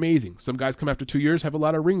and look amazing. Some guys come after 2 years, have a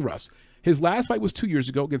lot of ring rust. His last fight was 2 years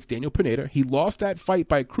ago against Daniel Pineda. He lost that fight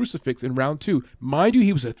by a crucifix in round 2. Mind you,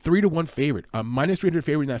 he was a 3-1 favorite, a minus 300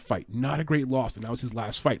 favorite in that fight. Not a great loss, and that was his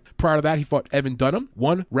last fight. Prior to that, he fought Evan Dunham,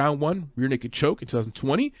 won round 1 rear naked choke in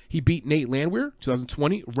 2020. He beat Nate Landwehr,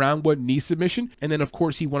 2020, round 1 knee submission. And then, of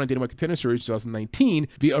course, he won a Dana White Contender Series 2019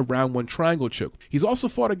 via a round 1 triangle choke. He's also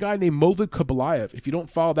fought a guy named Movlid Kubelaev. If you don't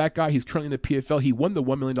follow that guy, he's currently in the PFL. He won the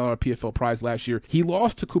 $1 million PFL prize last year. He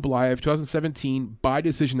lost to Kubelaev 2017 by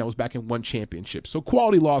decision. That was back in 1 championship. So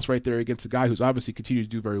quality loss right there against a guy who's obviously continued to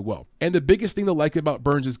do very well. And the biggest thing to like about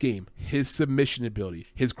Burns' game, his submission ability.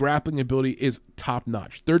 His grappling ability is top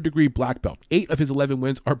notch. 3rd degree black belt. 8 of his 11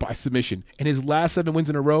 wins are by submission. And his last 7 wins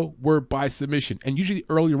in a row were by submission. And usually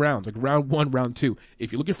early rounds, like round 1, round 2.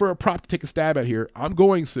 If you're looking for a prop to take a stab at here, I'm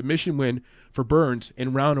going submission win for Burns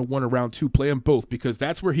in round 1 or round 2. Play them both because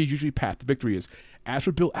that's where he's usually path to victory is. As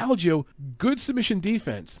for Bill Algio, good submission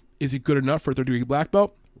defense. Is he good enough for a 3rd degree black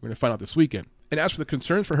belt? We're going to find out this weekend. And as for the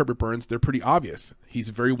concerns for Herbert Burns, they're pretty obvious. He's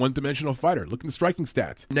a very one-dimensional fighter. Look at the striking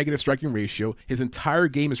stats. Negative striking ratio. His entire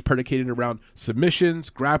game is predicated around submissions,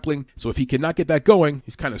 grappling. So if he cannot get that going,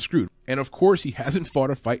 he's kind of screwed. And of course, he hasn't fought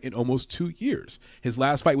a fight in almost 2 years. His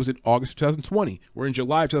last fight was in August of 2020. We're in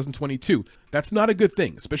July of 2022. That's not a good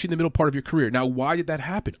thing, especially in the middle part of your career. Now, why did that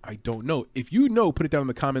happen? I don't know. If you know, put it down in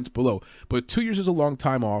the comments below. But 2 years is a long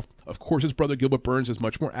time off. Of course, his brother Gilbert Burns is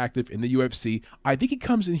much more active in the UFC. I think he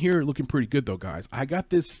comes in here looking pretty good, though, guys. I got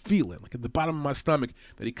this feeling, like at the bottom of my stomach,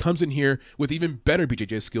 that he comes in here with even better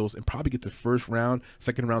BJJ skills and probably gets a 1st round,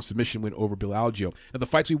 2nd round submission win over Bill Algio. Now, the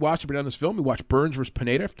fights we watched to bring down this film, we watched Burns versus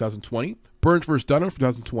Pineda for 2020, Burns versus Dunham for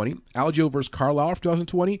 2020, Algio versus Carlisle for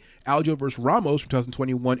 2020, Algio versus Ramos for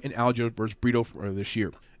 2021, and Algio versus Brito for this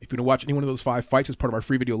year. If you want to watch any one of those 5 fights as part of our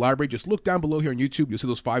free video library, just look down below here on YouTube. You'll see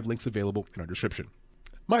those 5 links available in our description.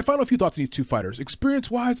 My final few thoughts on these 2 fighters.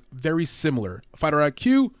 Experience-wise, very similar. Fighter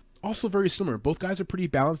IQ, also very similar. Both guys are pretty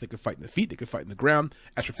balanced. They can fight in the feet. They can fight in the ground.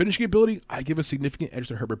 As for finishing ability, I give a significant edge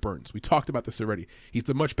to Herbert Burns. We talked about this already. He's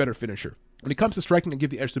the much better finisher. When it comes to striking, I give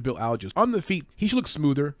the edge to Bill Algio. On the feet, he should look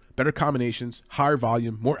smoother, better combinations, higher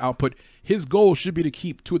volume, more output. His goal should be to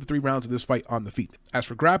keep 2 of the 3 rounds of this fight on the feet. As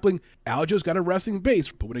for grappling, Algio's got a wrestling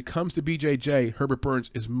base, but when it comes to BJJ, Herbert Burns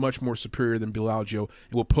is much more superior than Bill Algio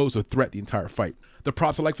and will pose a threat the entire fight. The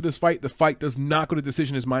props I like for this fight, the fight does not go to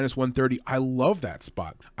decision as minus 130. I love that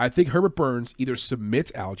spot. I think Herbert Burns either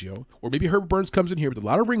submits Algio, or maybe Herbert Burns comes in here with a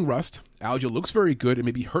lot of ring rust. Algio looks very good and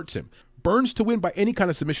maybe hurts him. Burns to win by any kind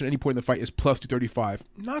of submission at any point in the fight is plus 235.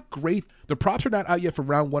 Not great. The props are not out yet for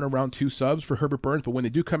round 1 or round 2 subs for Herbert Burns, but when they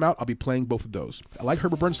do come out, I'll be playing both of those. I like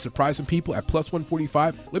Herbert Burns to surprise some people at plus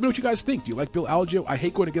 145. Let me know what you guys think. Do you like Bill Algeo? I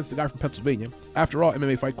hate going against the guy from Pennsylvania. After all,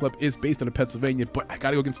 MMA Fight Club is based out of Pennsylvania, but I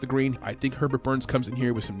gotta go against the green. I think Herbert Burns comes in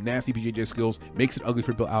here with some nasty BJJ skills, makes it ugly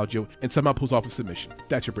for Bill Algeo, and somehow pulls off a submission.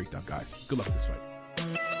 That's your breakdown, guys. Good luck with this fight.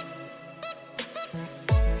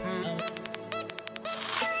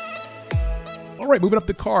 All right, moving up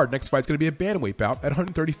the card. Next fight's going to be a bantamweight bout at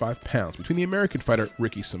 135 pounds between the American fighter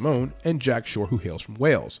Ricky Simón and Jack Shore, who hails from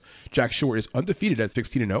Wales. Jack Shore is undefeated at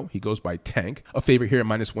 16-0. He goes by Tank, a favorite here at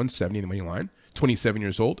minus 170 in the money line. 27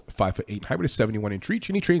 years old, 5'8" height with a 71-inch reach,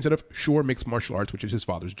 and he trains out of Shore Mixed Martial Arts, which is his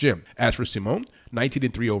father's gym. As for Simón,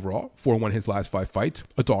 19-3 overall, 4-1 his last 5 fights,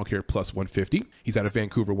 a dog here plus 150. He's out of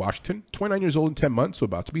Vancouver, Washington, 29 years old and 10 months, so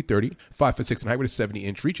about to be 30, 5'6" in height with a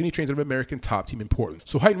 70-inch reach, and he trains out of American Top Team in Portland.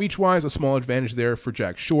 So height and reach-wise, a small advantage there for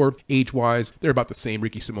Jack Shore. Age-wise, they're about the same.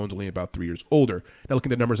 Ricky Simón's only about 3 years older. Now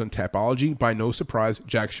looking at the numbers on Tapology, by no surprise,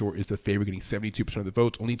 Jack Shore is the favorite, getting 72% of the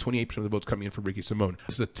votes, only 28% of the votes coming in for Ricky Simón.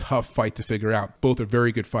 This is a tough fight to figure out. Both are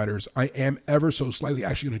very good fighters. I am ever so slightly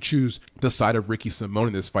actually going to choose the side of Ricky Simón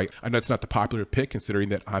in this fight. I know it's not the popular pick considering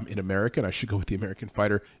that I'm in America and I should go with the American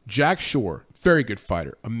fighter. Jack Shore, very good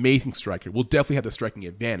fighter, amazing striker, will definitely have the striking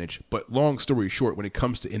advantage, but long story short, when it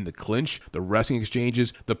comes to in the clinch, the wrestling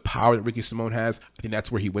exchanges, the power that Ricky Simón has, I think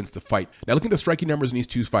that's where he wins the fight. Now looking at the striking numbers in these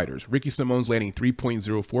two fighters, Ricky Simón's landing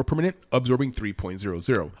 3.04 per minute, absorbing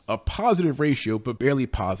 3.00. A positive ratio, but barely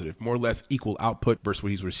positive, more or less equal output versus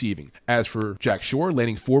what he's receiving. As for Jack Shore,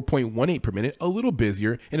 landing 4.18 per minute, a little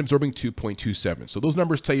busier, and absorbing 2.27. So those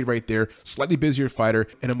numbers tell you right there, slightly busier fighter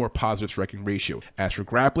and a more positive striking ratio. As for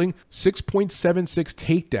grappling, 6.76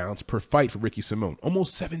 takedowns per fight for Ricky Simón,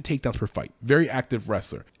 almost 7 takedowns per fight. Very active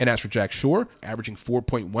wrestler. And as for Jack Shore, averaging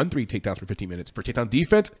 4.13 takedowns per 15 minutes. For takedown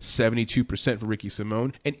defense, 72% for Ricky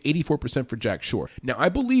Simón and 84% for Jack Shore. Now, I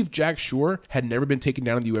believe Jack Shore had never been taken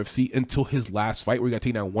down in the UFC until his last fight where he got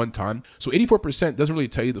taken down one time. So 84% doesn't really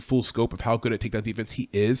tell you the full scope of how good at takedown defense he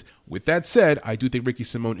is. With that said, I do think Ricky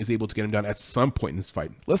Simón is able to get him down at some point in this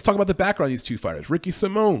fight. Let's talk about the background of these two fighters. Ricky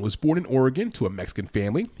Simón was born in Oregon to a Mexican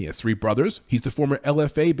family. He has 3 brothers. He's the former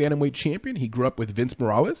LFA bantamweight champion. He grew up with Vince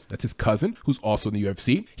Morales. That's his cousin, who's also in the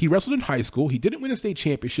UFC. He wrestled in high school. He didn't win a state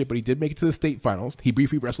championship, but he did make it to the state finals. He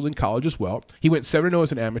briefly wrestled in college as well. He went 7-0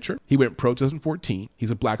 as an amateur. He went pro 2014.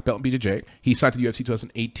 He's a black belt in BJJ. He signed to the UFC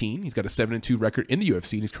 2018. He's got a 7-2 record in the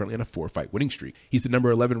UFC, and he's currently on a 4-fight winning streak. He's the number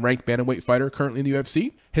 11 ranked bantamweight fighter currently in the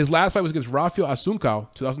UFC. His last fight was against Rafael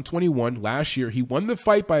Asuncao, 2021. Last year, he won the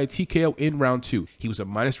fight by a TKO in round 2. He was a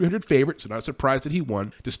minus 300 favorite, so not a surprise that he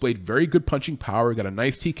won. Displayed very good punching power, got a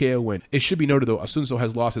nice TKO win. It should be noted, though, Asuncao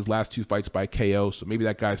has lost his last 2 fights by KO, so maybe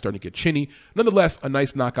that guy's starting to get chinny. Nonetheless, a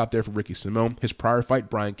nice knockout there for Ricky Simón. His prior fight,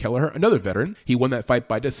 Brian Kelleher, another veteran. He won that fight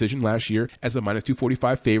by decision last year as a minus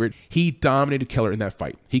 245 favorite. He dominated Kelleher in that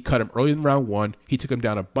fight. He cut him early in round 1. He took him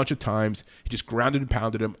down a bunch of times. He just grounded and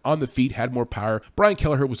pounded him on the feet, had more power. Brian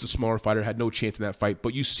Kelleher was the smaller fighter, had no chance in that fight,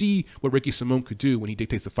 but you see what Ricky Simón could do when he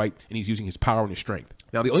dictates the fight and he's using his power and his strength.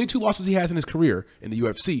 Now, the only 2 losses he has in his career in the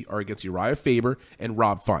UFC are against Uriah Faber and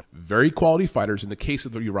Rob Font. Very quality fighters. In the case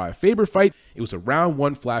of the Uriah Faber fight, it was a round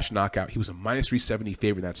 1 flash knockout. He was a minus 370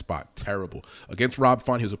 favorite in that spot. Terrible. Against Rob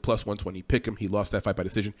Font, he was a plus 120 pick'em. He lost that fight by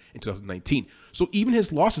decision in 2019. So even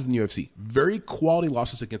his losses in the UFC, very quality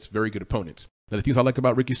losses against very good opponents. Now, the things I like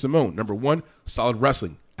about Ricky Simón, number 1, solid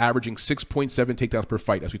wrestling, averaging 6.7 takedowns per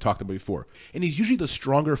fight, as we talked about before. And he's usually the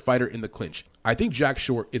stronger fighter in the clinch. I think Jack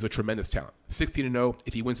Shore is a tremendous talent. 16-0,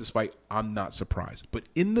 if he wins this fight, I'm not surprised. But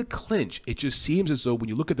in the clinch, it just seems as though when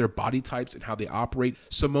you look at their body types and how they operate,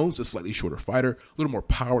 Simón's a slightly shorter fighter, a little more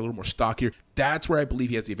power, a little more stockier. That's where I believe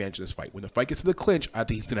he has the advantage in this fight. When the fight gets to the clinch, I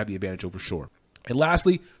think he's going to have the advantage over Shore. And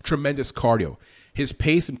lastly, tremendous cardio. His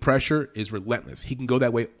pace and pressure is relentless. He can go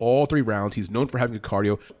that way all 3 rounds. He's known for having good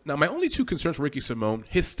cardio. Now, my only 2 concerns for Ricky Simón,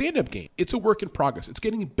 his stand-up game. It's a work in progress. It's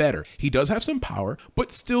getting better. He does have some power,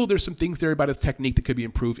 but still there's some things there about his technique that could be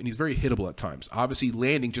improved, and he's very hittable at times. Obviously,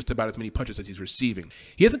 landing just about as many punches as he's receiving.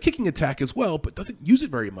 He has a kicking attack as well, but doesn't use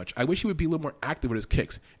it very much. I wish he would be a little more active with his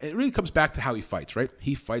kicks. And it really comes back to how he fights, right?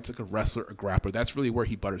 He fights like a wrestler, a grappler. That's really where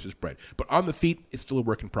he butters his bread. But on the feet, it's still a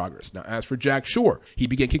work in progress. Now, as for Jack Shore, he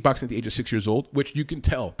began kickboxing at the age of 6 years old, which you can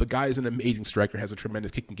tell the guy is an amazing striker, has a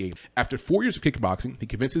tremendous kicking game. After 4 years of kickboxing, he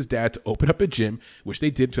convinced his dad to open up a gym, which they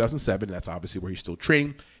did in 2007, and that's obviously where he's still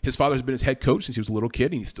training. His father has been his head coach since he was a little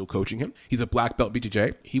kid, and he's still coaching him. He's a black belt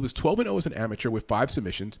BJJ. He was 12-0 as an amateur with 5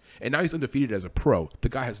 submissions, and now he's undefeated as a pro. The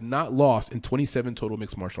guy has not lost in 27 total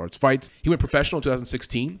mixed martial arts fights. He went professional in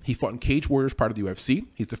 2016. He fought in Cage Warriors, part of the UFC.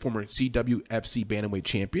 He's the former CWFC Bantamweight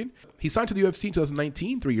champion. He signed to the UFC in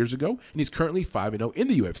 2019, 3 years ago, and he's currently 5-0 in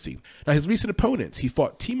the UFC. Now, his recent opponents, he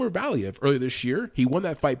fought Timur Valiev earlier this year. He won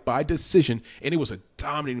that fight by decision, and it was a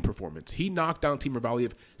dominating performance. He knocked down Timur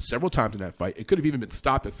Valiev several times in that fight. It could have even been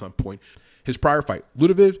stopped at some point. His prior fight,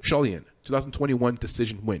 Ludovic Sholyan, 2021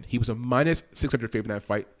 decision win. He was a minus 600 favorite in that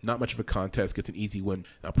fight. Not much of a contest, gets an easy win.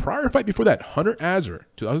 Now, prior fight before that, Hunter Azar,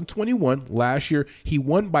 2021, last year, he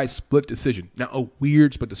won by split decision. Now, a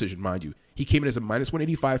weird split decision, mind you. He came in as a minus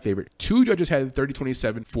 185 favorite. 2 judges had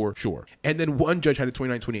 30-27 for Shore. And then 1 judge had a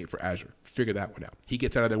 29-28 for Azar. Figure that one out. He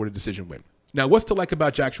gets out of there with a decision win. Now, what's to like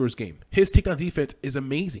about Jack Shore's game? His takedown defense is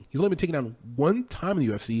amazing. He's only been taken down 1 time in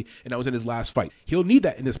the UFC, and that was in his last fight. He'll need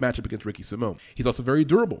that in this matchup against Ricky Simón. He's also very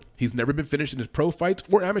durable. He's never been finished in his pro fights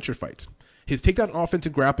or amateur fights. His takedown offense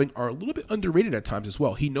and grappling are a little bit underrated at times as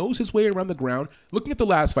well. He knows his way around the ground. Looking at the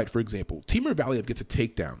last fight, for example, Timur Valiev gets a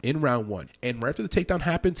takedown in round 1. And right after the takedown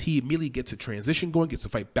happens, he immediately gets a transition going, gets the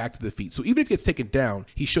fight back to the feet. So even if he gets taken down,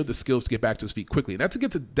 he showed the skills to get back to his feet quickly. And that's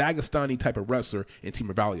against a Dagestani type of wrestler in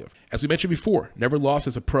Timur Valiev. As we mentioned before, never lost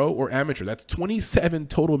as a pro or amateur. That's 27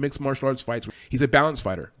 total mixed martial arts fights. He's a balanced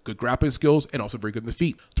fighter, good grappling skills, and also very good in the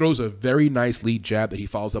feet. Throws a very nice lead jab that he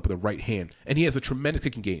follows up with a right hand. And he has a tremendous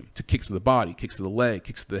kicking game to kicks to the body, kicks to the leg,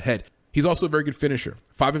 kicks to the head. He's also a very good finisher.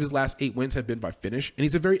 5 of his last 8 wins have been by finish, and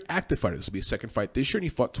he's a very active fighter. This will be his second fight this year, and he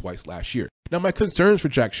fought twice last year. Now, my concerns for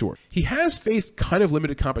Jack Shore. He has faced kind of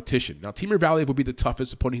limited competition. Now, Timur Valiev will be the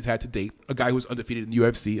toughest opponent he's had to date. A guy who was undefeated in the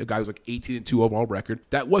UFC, a guy who's like 18-2 overall record.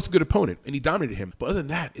 That was a good opponent, and he dominated him. But other than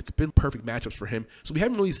that, it's been perfect matchups for him. So we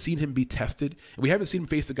haven't really seen him be tested, and we haven't seen him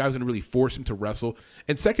face a guy who's going to really force him to wrestle.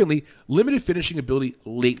 And secondly, limited finishing ability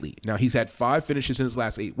lately. Now, he's had 5 finishes in his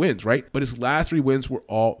last 8 wins, right? But his last 3 wins were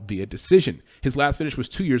all via decision. His last finish was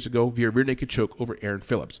 2 years ago via rear naked choke over Aaron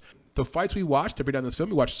Phillips. The fights we watched to break down this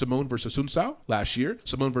film, we watched Simón versus Sunsao last year,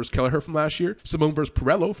 Simón versus Kelleher from last year, Simón versus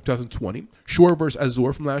Perello from 2020, Shore versus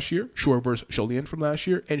Azar from last year, Shore versus Sholyan from last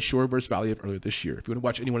year, and Shore versus Valiev earlier this year. If you want to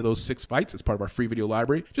watch any one of those 6 fights as part of our free video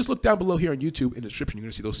library, just look down below here on YouTube in the description. You're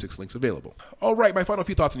going to see those 6 links available. All right, my final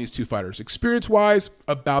few thoughts on these 2 fighters. Experience-wise,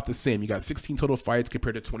 about the same. You got 16 total fights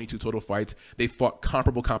compared to 22 total fights. They fought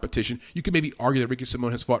comparable competition. You could maybe argue that Ricky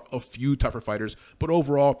Simón has fought a few tougher fighters, but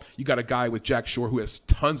overall, you got a guy with Jack Shore who has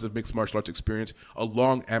tons of mixed martial arts experience, a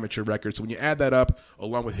long amateur record. So when you add that up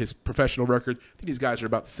along with his professional record, I think these guys are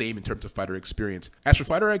about the same in terms of fighter experience. As for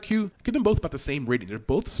fighter IQ, give them both about the same rating. They're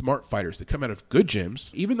both smart fighters. They come out of good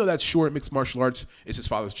gyms. Even though that Shore at Mixed Martial Arts is his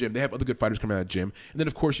father's gym, they have other good fighters coming out of that gym. And then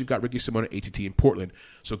of course you've got Ricky Simón at ATT in Portland.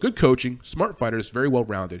 So good coaching, smart fighters, very well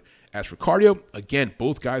rounded. As for cardio, again,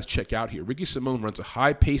 both guys check out here. Ricky Simón runs a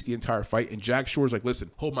high pace the entire fight, and Jack Shore's like,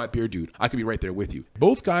 listen, hold my beer, dude. I could be right there with you.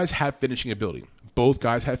 Both guys have finishing ability. Both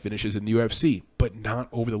guys have finishes in the UFC, but not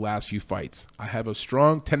over the last few fights. I have a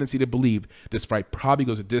strong tendency to believe this fight probably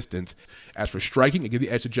goes a distance. As for striking, I give the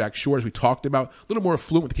edge to Jack Shore, as we talked about. A little more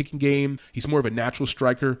fluent with the kicking game. He's more of a natural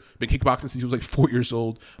striker. Been kickboxing since he was like 4 years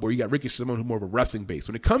old. Where you got Ricky Simón, who's more of a wrestling base.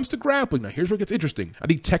 When it comes to grappling, now here's where it gets interesting. I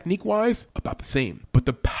think technique-wise, about the same. But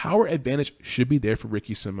the power advantage should be there for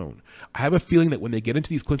Ricky Simón. I have a feeling that when they get into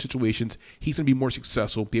these clinch situations, he's going to be more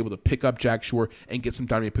successful, be able to pick up Jack Shore and get some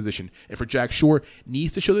dominant position. And for Jack Shore,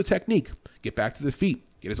 needs to show the technique, get back to the feet,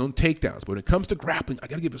 get his own takedowns. But when it comes to grappling, I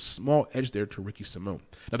got to give a small edge there to Ricky Simón.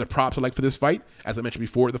 Now, the props I like for this fight, as I mentioned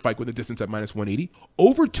before, the fight with the distance at minus 180.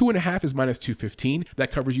 Over 2.5 is minus 215.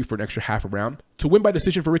 That covers you for an extra half a round. To win by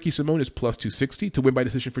decision for Ricky Simón is plus 260. To win by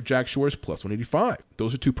decision for Jack Shore is plus 185.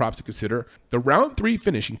 Those are 2 props to consider. The round 3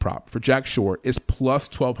 finishing prop for Jack Shore is plus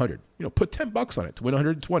 1,200. You know, put $10 on it to win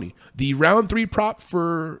 120. The round 3 prop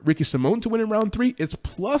for Ricky Simón to win in round 3 is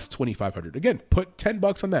plus 2,500. Again, put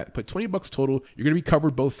 $10 on that. Put $20 total. You're going to be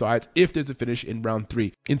covered both sides if there's a finish in round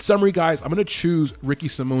 3. In summary, guys, I'm going to choose Ricky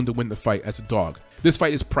Simón to win the fight as a dog. This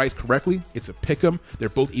fight is priced correctly. It's a pick'em. They're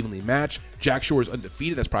both evenly matched. Jack Shore is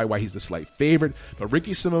undefeated. That's probably why he's the slight favorite. But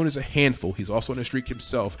Ricky Simón is a handful. He's also on a streak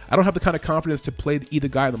himself. I don't have the kind of confidence to play either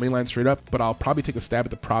guy on the main line straight up, but I'll probably take a stab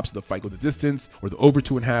at the props of the fight with the distance or the over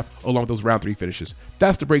 2.5 along those round 3 finishes.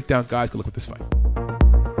 That's the breakdown, guys. Good luck with this fight.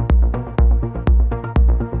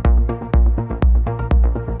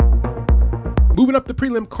 Moving Moving up the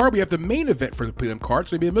prelim card, we have the main event for the prelim card.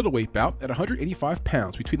 It's going to be a middleweight bout at 185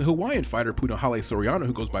 pounds between the Hawaiian fighter Punahele Soriano,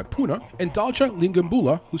 who goes by Puna, and Dalcha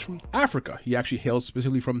Lingambula, who's from Africa. He actually hails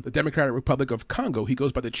specifically from the Democratic Republic of Congo. He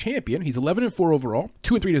goes by the champion. He's 11-4 overall,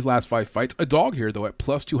 2-3 in his last 5 fights. A dog here, though, at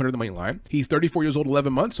plus 200 on the money line. He's 34 years old,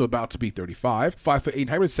 11 months, so about to be 35. 5'8"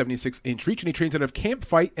 height with 76-inch reach, and he trains out of Camp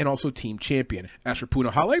Fight and also Team Champion. As for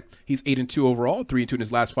Punahele, he's 8-2 overall, 3-2 in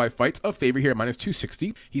his last 5 fights. A favorite here at minus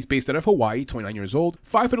 260. He's based out of Hawaii, 29 years old,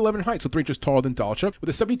 5'11" height, so 3 inches taller than Dalcha, with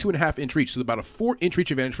a 72.5-inch reach, so about a 4-inch reach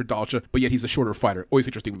advantage for Dalcha, but yet he's a shorter fighter. Always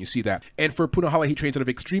interesting when you see that. And for Punahele, he trains out of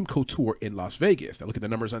Extreme Couture in Las Vegas. Now look at the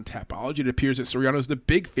numbers on Tapology. It appears that Soriano is the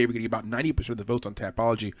big favorite, getting about 90% of the votes on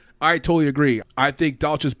Tapology. I totally agree. I think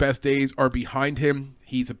Dalcha's best days are behind him.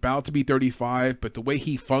 He's about to be 35, but the way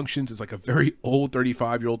he functions is like a very old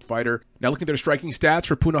 35-year-old fighter. Now looking at their striking stats,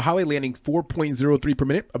 for Punahele, landing 4.03 per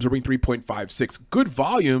minute, absorbing 3.56. Good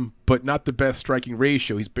volume, but not the best striking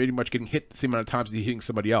ratio. He's pretty much getting hit the same amount of times as he's hitting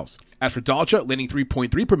somebody else. As for Dalcha, landing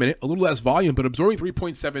 3.3 per minute, a little less volume, but absorbing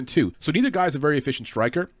 3.72. So neither guy is a very efficient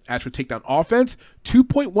striker. As for takedown offense,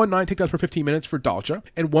 2.19 takedowns per 15 minutes for Dalcha,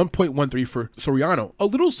 and 1.13 for Soriano. A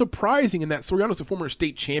little surprising in that Soriano's a former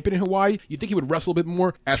state champion in Hawaii. You'd think he would wrestle a bit more.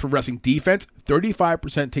 As for wrestling defense, 35%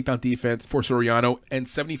 takedown defense for Soriano and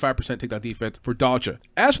 75% takedown defense for Dalcha.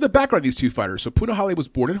 As for the background of these two fighters, so Punahele was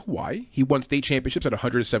born in Hawaii. He won state championships at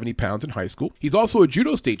 170 pounds in high school. He's also a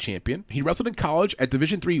judo state champion. He wrestled in college at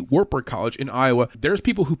Division III Wartburg College in Iowa. There's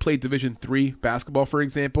people who played Division III basketball, for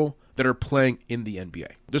example, that are playing in the NBA.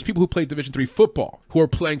 There's people who play Division III football who are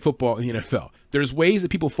playing football in the NFL. There's ways that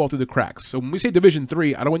people fall through the cracks. So when we say Division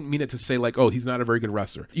III, I don't mean it to say like, oh, he's not a very good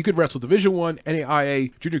wrestler. You could wrestle Division I,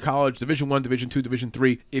 NAIA, junior college, Division I, Division II, Division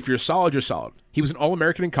III. If you're solid, you're solid. He was an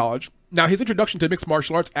All-American in college. Now, his introduction to mixed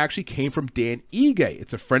martial arts actually came from Dan Ige.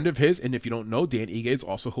 It's a friend of his, and if you don't know, Dan Ige is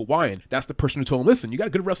also Hawaiian. That's the person who told him, listen, you got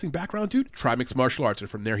a good wrestling background, dude? Try mixed martial arts, and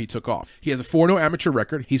from there he took off. He has a 4-0 amateur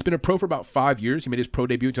record. He's been a pro for about 5 years. He made his pro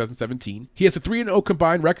debut in 2017. He has a 3-0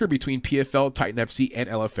 combined record between PFL, Titan FC, and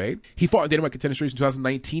LFA. He fought in Dana White Contender Series in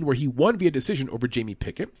 2019, where he won via decision over Jamie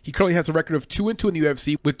Pickett. He currently has a record of 2-2 in the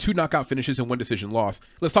UFC with 2 knockout finishes and 1 decision loss.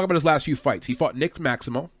 Let's talk about his last few fights. He fought Nick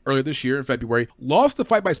Maximo earlier this year in February, lost the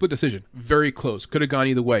fight by split decision. Very close. Could have gone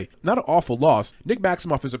either way. Not an awful loss. Nick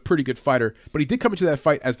Maximoff is a pretty good fighter, but he did come into that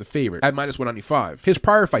fight as the favorite at minus 195. His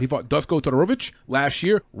prior fight, he fought Dusko Todorovic last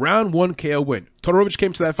year, round 1 KO win. Todorovic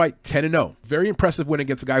came to that fight 10-0. Very impressive win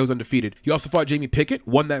against a guy who's undefeated. He also fought Jamie Pickett,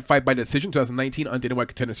 won that fight by decision 2019 on Dana White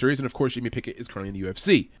Contender Series, and of course Jamie Pickett is currently in the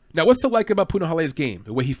UFC. Now, what's to like about Punahele's game?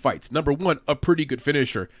 The way he fights. Number 1, a pretty good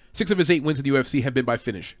finisher. 6 of his 8 wins in the UFC have been by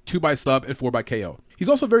finish, 2 by sub and 4 by KO. He's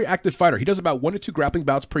also a very active fighter. He does about 1 to 2 grappling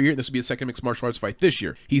bouts per year, and this will be his second mixed martial arts fight this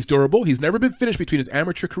year. He's durable. He's never been finished between his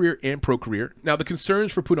amateur career and pro career. Now, the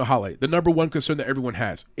concerns for Punahele, the number 1 concern that everyone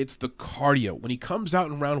has, it's the cardio. When he comes out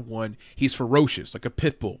in round 1, he's ferocious, like a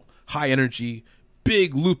pit bull. High energy,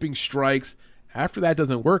 big looping strikes. After that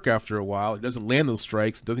doesn't work after a while, he doesn't land those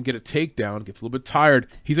strikes, doesn't get a takedown, gets a little bit tired.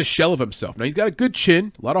 He's a shell of himself. Now, he's got a good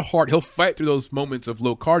chin, a lot of heart. He'll fight through those moments of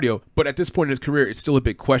low cardio, but at this point in his career, it's still a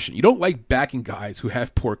big question. You don't like backing guys who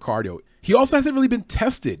have poor cardio. He also hasn't really been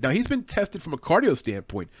tested. Now, he's been tested from a cardio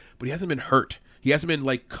standpoint, but he hasn't been hurt. He hasn't been,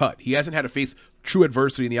 like, cut. He hasn't had to face true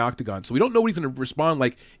adversity in the octagon. So we don't know what he's going to respond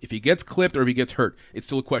like if he gets clipped or if he gets hurt. It's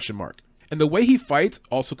still a question mark. And the way he fights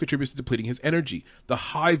also contributes to depleting his energy. The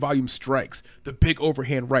high volume strikes, the big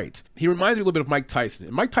overhand rights. He reminds me a little bit of Mike Tyson.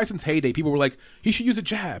 In Mike Tyson's heyday, people were like, he should use a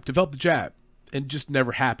jab, develop the jab. And just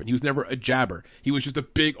never happened. He was never a jabber. He was just a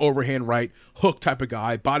big overhand right, hook type of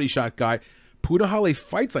guy, body shot guy. Punahele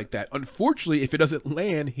fights like that. Unfortunately, if it doesn't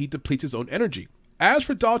land, he depletes his own energy. As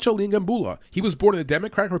for Dalcha Lingambula, he was born in the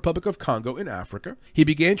Democratic Republic of Congo in Africa. He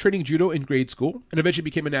began training judo in grade school and eventually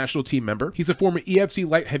became a national team member. He's a former EFC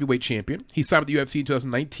light heavyweight champion. He signed with the UFC in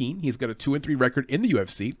 2019. He's got a 2-3 record in the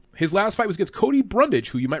UFC. His last fight was against Cody Brundage,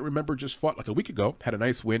 who you might remember just fought like a week ago, had a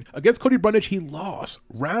nice win. Against Cody Brundage, he lost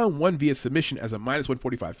round 1 via submission as a minus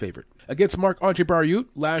 145 favorite. Against Marc-Andre Barriault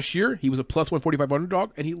last year, he was a plus 145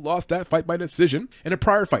 underdog, and he lost that fight by decision. In a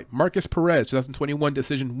prior fight, Marcus Perez, 2021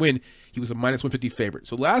 decision win, he was a minus 150 favorite.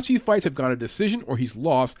 So last few fights have gone a decision or he's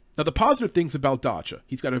lost. Now, the positive things about Dalcha,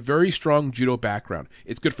 he's got a very strong judo background.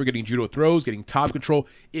 It's good for getting judo throws, getting top control.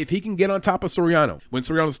 If he can get on top of Soriano, when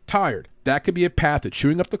Soriano's tired, that could be a path to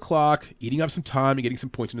chewing up the clock, eating up some time, and getting some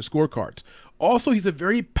points in the scorecards. Also, he's a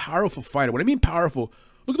very powerful fighter. When I mean powerful,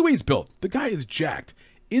 look at the way he's built. The guy is jacked.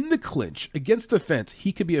 In the clinch, against the fence,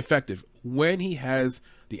 he could be effective when he has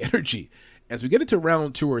the energy. As we get into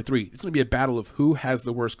round 2 or 3, it's going to be a battle of who has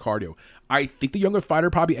the worst cardio. I think the younger fighter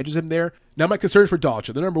probably edges him there. Now, my concerns for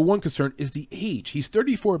Dalcha, the number one concern is the age. He's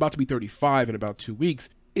 34, about to be 35 in about 2 weeks.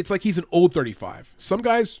 It's like he's an old 35. Some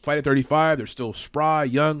guys fight at 35, they're still spry,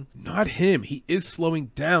 young. Not him. He is slowing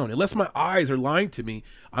down. Unless my eyes are lying to me,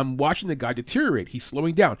 I'm watching the guy deteriorate. He's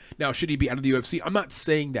slowing down. Now, should he be out of the UFC? I'm not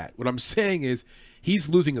saying that. What I'm saying is he's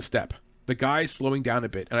losing a step. The guy's slowing down a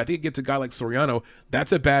bit. And I think it gets a guy like Soriano,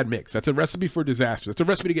 that's a bad mix. That's a recipe for disaster. That's a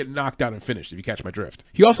recipe to get knocked out and finished, if you catch my drift.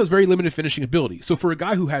 He also has very limited finishing ability. So for a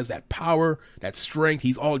guy who has that power, that strength,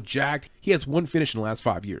 he's all jacked, he has one finish in the last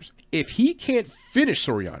 5 years. If he can't finish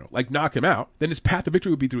Soriano, like knock him out, then his path to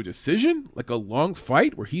victory would be through a decision, like a long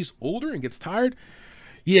fight where he's older and gets tired.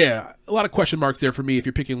 Yeah, a lot of question marks there for me if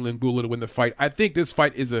you're picking Lingula to win the fight. I think this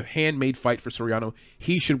fight is a handmade fight for Soriano.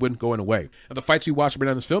 He should win going away. Now, the fights we watched right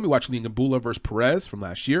on this film, we watched Lingambula versus Perez from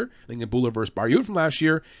last year, Lingambula versus Barriou from last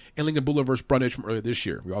year, and Lingambula versus Brundage from earlier this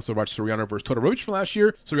year. We also watched Soriano versus Todorovic from last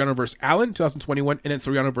year, Soriano versus Allen 2021, and then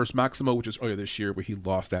Soriano versus Maximo, which was earlier this year, where he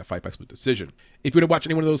lost that fight by split decision. If you want to watch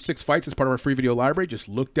any one of those 6 fights as part of our free video library, just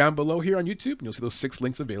look down below here on YouTube, and you'll see those 6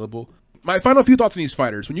 links available. My final few thoughts on these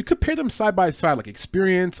fighters. When you compare them side by side, like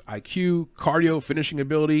experience, IQ, cardio, finishing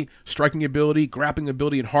ability, striking ability, grappling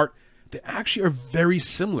ability, and heart, they actually are very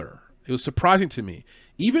similar. It was surprising to me.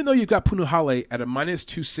 Even though you've got Punahele at a minus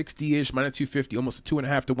 260-ish, minus 250, almost a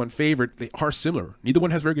 2.5 to 1 favorite, they are similar. Neither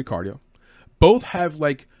one has very good cardio. Both have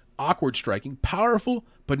like awkward striking, powerful,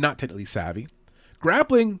 but not technically savvy.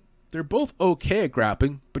 Grappling, they're both okay at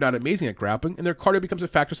grappling, but not amazing at grappling, and their cardio becomes a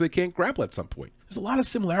factor so they can't grapple at some point. There's a lot of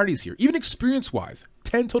similarities here, even experience-wise.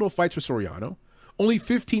 10 total fights for Soriano, only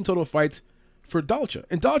 15 total fights for Dalcha.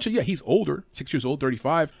 And Dalcha, yeah, he's older, 6 years old,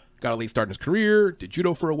 35, got a late start in his career, did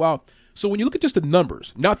judo for a while. So when you look at just the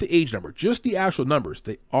numbers, not the age number, just the actual numbers,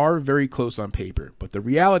 they are very close on paper. But the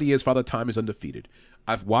reality is Father Time is undefeated.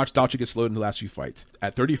 I've watched Dalcha get slowed in the last few fights.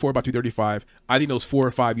 At 34, about to be 35, I think those 4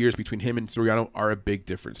 or 5 years between him and Soriano are a big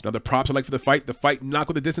difference. Now, the props I like for the fight knock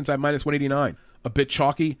with the distance at minus 189. A bit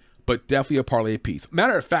chalky, but definitely a parlay piece.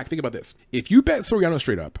 Matter of fact, think about this. If you bet Soriano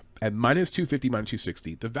straight up at minus 250, minus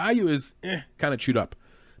 260, the value is kind of chewed up.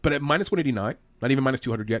 But at minus 189, not even minus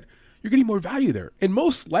 200 yet, you're getting more value there. And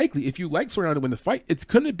most likely, if you like Soriano to win the fight, it's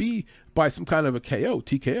going to be by some kind of a KO,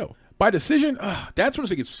 TKO. By decision, that's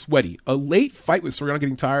when it gets sweaty. A late fight with Soriano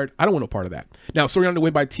getting tired, I don't want no part of that. Now, Soriano to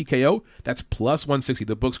win by TKO, that's plus 160.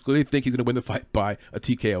 The books clearly think he's going to win the fight by a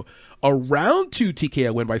TKO. A round 2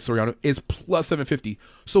 TKO win by Soriano is plus 750.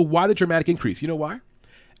 So why the dramatic increase? You know why?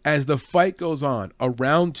 As the fight goes on, a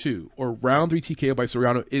round 2 or round 3 TKO by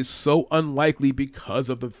Soriano is so unlikely because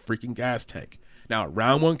of the freaking gas tank. Now,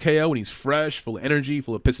 round 1 KO when he's fresh, full of energy,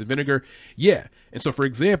 full of piss and vinegar, yeah. And so, for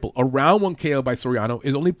example, a round 1 KO by Soriano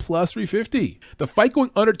is only plus 350. The fight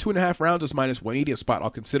going under 2.5 rounds is minus 180, a spot I'll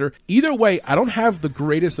consider. Either way, I don't have the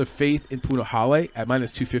greatest of faith in Punahele at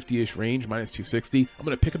minus 250-ish range, minus 260. I'm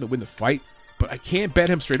going to pick him to win the fight, but I can't bet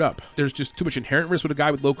him straight up. There's just too much inherent risk with a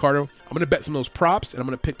guy with low cardio. I'm going to bet some of those props, and I'm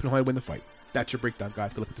going to pick Punahele to win the fight. That's your breakdown,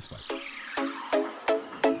 guys. Good luck with this fight.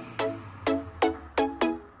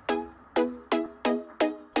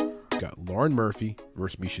 Lauren Murphy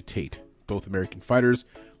versus Miesha Tate. Both American fighters.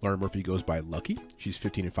 Lauren Murphy goes by Lucky. She's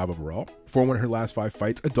 15-5 overall. 4-1 in her last 5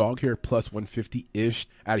 fights. A dog here, plus 150-ish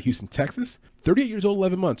out of Houston, Texas. 38 years old,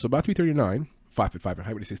 11 months, so about to be 39. 5'5" in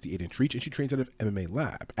height with a 68-inch reach, and she trains out of MMA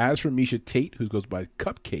Lab. As for Miesha Tate, who goes by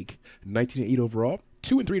Cupcake, 19-8 overall.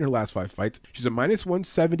 2-3 in her last 5 fights. She's a minus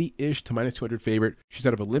 170-ish to minus 200 favorite. She's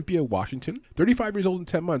out of Olympia, Washington. 35 years old in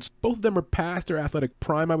 10 months. Both of them are past their athletic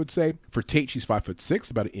prime, I would say. For Tate, she's 5'6",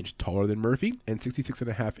 about an inch taller than Murphy, and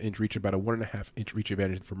 66.5-inch reach, about a 1.5-inch reach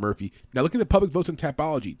advantage for Murphy. Now, looking at the public votes on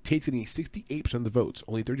Tapology, Tate's getting 68% of the votes,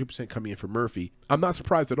 only 30% coming in for Murphy. I'm not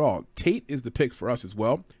surprised at all. Tate is the pick for us as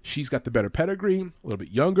well. She's got the better pedigree, a little bit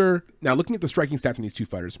younger. Now, looking at the striking stats on these two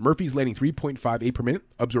fighters, Murphy's landing 3.58 per minute,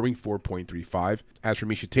 absorbing 4.35. As for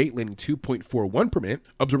Miesha Tate, landing 2.41 per minute,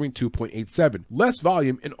 absorbing 2.87. Less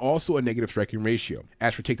volume and also a negative striking ratio.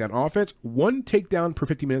 As for takedown offense, 1 takedown per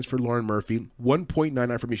 50 minutes for Lauren Murphy,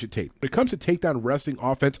 1.99 for Miesha Tate. When it comes to takedown wrestling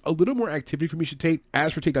offense, a little more activity for Miesha Tate.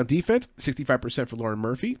 As for takedown defense, 65% for Lauren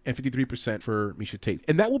Murphy and 53% for Miesha Tate.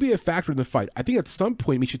 And that will be a factor in the fight. I think at some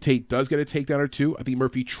point Miesha Tate does get a takedown or two. I think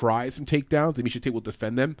Murphy tries some takedowns and Miesha Tate will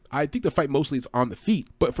defend them. I think the fight mostly is on the feet,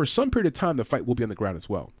 but for some period of time the fight will be on the ground as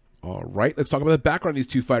well. All right, let's talk about the background of these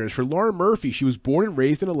two fighters. For Lauren Murphy, she was born and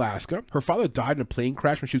raised in Alaska. Her father died in a plane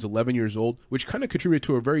crash when she was 11 years old, which kind of contributed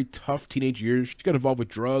to her very tough teenage years. She got involved with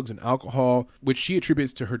drugs and alcohol, which she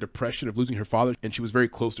attributes to her depression of losing her father, and she was very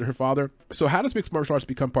close to her father. So how does mixed martial arts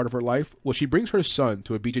become part of her life? Well, she brings her son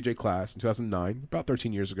to a BJJ class in 2009, about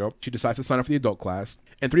 13 years ago. She decides to sign up for the adult class,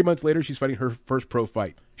 and 3 months later, she's fighting her first pro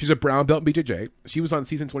fight. She's a brown belt in BJJ. She was on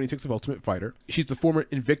season 26 of Ultimate Fighter. She's the former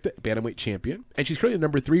Invicta Bantamweight champion, and she's currently the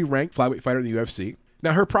number 3 ranked flyweight fighter in the UFC.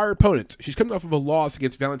 Now, her prior opponent, she's coming off of a loss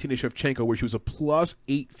against Valentina Shevchenko, where she was a plus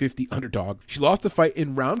 850 underdog. She lost the fight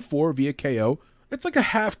in round 4 via KO. It's like a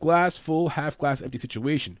half glass full, half glass empty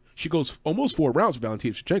situation. She goes almost 4 rounds with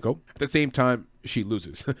Valentina Shevchenko. At the same time, she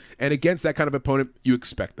loses. And against that kind of opponent, you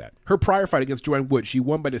expect that. Her prior fight against Joanne Wood, she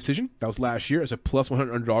won by decision. That was last year as a plus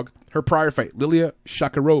 100 underdog. Her prior fight, Lilia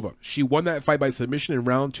Shakarova, she won that fight by submission in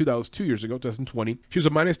round 2. That was 2 years ago, 2020. She was a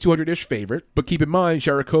minus 200-ish favorite. But keep in mind,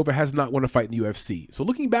 Shakarova has not won a fight in the UFC. So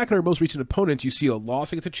looking back at her most recent opponents, you see a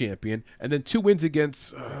loss against a champion and then 2 wins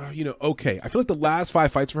against, okay. I feel like the last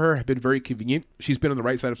 5 fights for her have been very convenient. She's been on the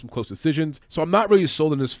right side of some close decisions. So I'm not really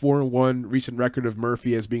sold on this 4-1 recent record of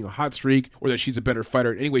Murphy as being a hot streak or that she's a better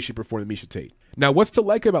fighter in any way, shape, or form than Miesha Tate. Now, what's to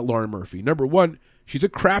like about Lauren Murphy? Number 1, she's a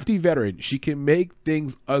crafty veteran. She can make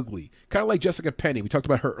things ugly. Kind of like Jessica Penne. We talked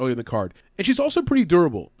about her earlier in the card. And she's also pretty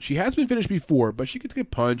durable. She has been finished before, but she can take a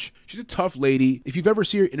punch. She's a tough lady. If you've ever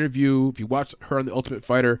seen her interview, if you watched her on The Ultimate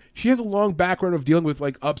Fighter, she has a long background of dealing with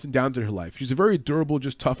like ups and downs in her life. She's a very durable,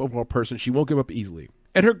 just tough overall person. She won't give up easily.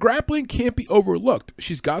 And her grappling can't be overlooked.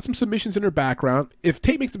 She's got some submissions in her background. If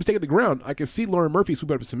Tate makes a mistake at the ground, I can see Lauren Murphy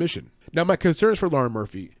swoop out of a submission. Now, my concerns for Lauren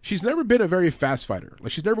Murphy, she's never been a very fast fighter.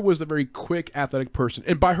 Like, she never was a very quick, athletic person.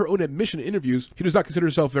 And by her own admission in interviews, she does not consider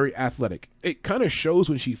herself very athletic. It kind of shows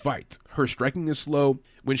when she fights. Her striking is slow.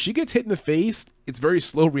 When she gets hit in the face, it's very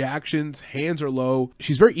slow reactions, hands are low.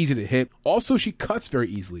 She's very easy to hit. Also, she cuts very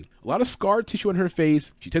easily. A lot of scar tissue on her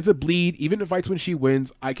face. She tends to bleed, even in fights when she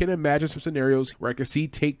wins. I can imagine some scenarios where I can see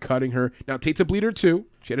Tate cutting her. Now, Tate's a bleeder too.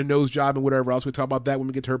 She had a nose job and whatever else. We'll talk about that when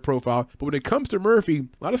we get to her profile. But when it comes to Murphy,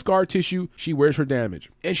 a lot of scar tissue, she wears her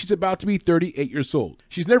damage. And she's about to be 38 years old.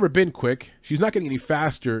 She's never been quick. She's not getting any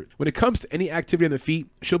faster. When it comes to any activity on the feet,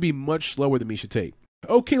 she'll be much slower than Miesha Tate.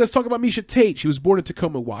 Okay, let's talk about Miesha Tate. She was born in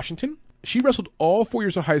Tacoma, Washington. She wrestled all 4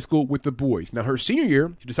 years of high school with the boys. Now, her senior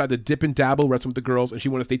year, she decided to dip and dabble wrestling with the girls, and she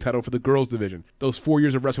won a state title for the girls division. Those 4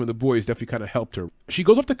 years of wrestling with the boys definitely kind of helped her. She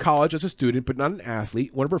goes off to college as a student, but not an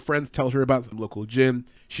athlete. One of her friends tells her about some local gym.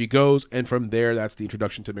 She goes, and from there, that's the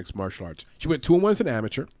introduction to mixed martial arts. She went 2-1 as an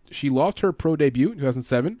amateur. She lost her pro debut in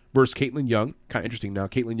 2007 versus Caitlin Young. Kind of interesting now.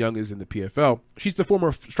 Caitlin Young is in the PFL. She's the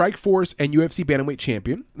former Strikeforce and UFC Bantamweight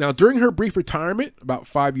champion. Now, during her brief retirement, about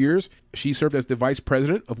 5 years, she served as the vice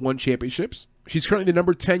president of One Championships. She's currently the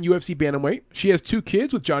number 10 UFC bantamweight. She has 2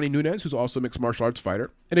 kids with Johnny Nunez, who's also a mixed martial arts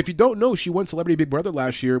fighter. And if you don't know, she won Celebrity Big Brother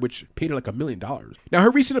last year, which paid her like $1 million. Now,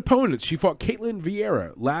 her recent opponents, she fought Caitlin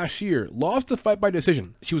Vieira last year, lost the fight by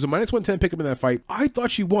decision. She was a minus 110 pickup in that fight. I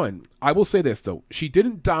thought she won. I will say this, though. She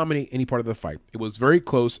didn't dominate any part of the fight. It was very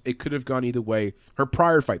close. It could have gone either way. Her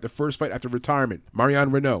prior fight, the first fight after retirement,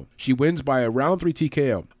 Marianne Renault, she wins by a round 3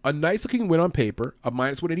 TKO. A nice-looking win on paper, a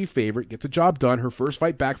minus 180 favorite, gets the job done, her first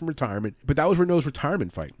fight back from retirement, but that was Renault's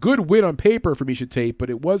retirement fight. Good win on paper for Miesha Tate, but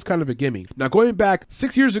it was kind of a gimme. Now, going back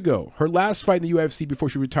 6 years ago, her last fight in the UFC before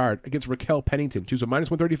she retired against Raquel Pennington, she was a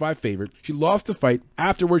minus 135 favorite. She lost the fight.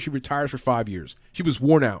 Afterwards, she retires for 5 years. She was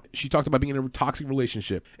worn out. She talked about being in a toxic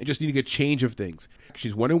relationship and just needing a change of things.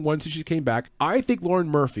 She's 1-1 since she came back. I think Lauren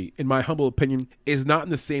Murphy, in my humble opinion, is not in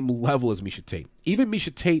the same level as Miesha Tate. Even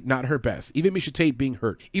Miesha Tate not her best. Even Miesha Tate being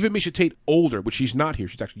hurt. Even Miesha Tate older, which she's not here.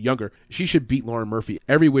 She's actually younger. She should beat Lauren Murphy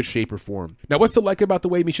every which shape or form. Now, what's to like about the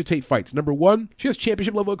way Miesha Tate fights? Number 1, she has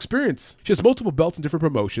championship level experience. She has multiple belts in different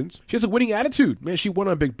promotions. She has a winning attitude. Man, she won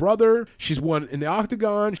on Big Brother. She's won in the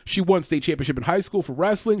Octagon. She won state championship in high school for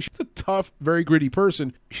wrestling. She's a tough, very gritty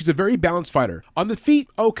person. She's a very balanced fighter. On the feet,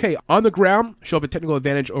 okay. On the ground, she'll have a technical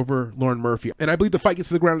advantage over Lauren Murphy. And I believe the fight gets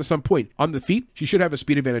to the ground at some point. On the feet, she should have a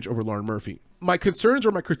speed advantage over Lauren Murphy. My concerns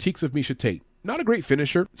are my critiques of Miesha Tate. Not a great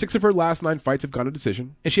finisher. 6 of her last 9 fights have gone to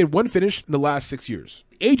decision, and she had 1 finish in the last 6 years.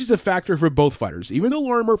 Age is a factor for both fighters. Even though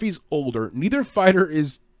Lauren Murphy's older, neither fighter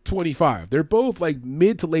is 25. They're both like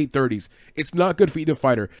mid to late 30s. It's not good for either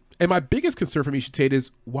fighter. And my biggest concern for Miesha Tate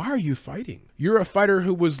is, why are you fighting? You're a fighter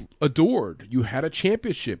who was adored. You had a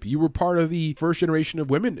championship. You were part of the first generation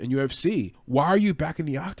of women in UFC. Why are you back in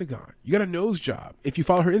the octagon? You got a nose job. If you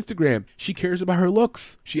follow her Instagram, she cares about her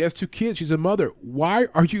looks. She has 2 kids. She's a mother. Why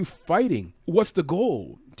are you fighting? What's the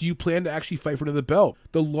goal? Do you plan to actually fight for another belt?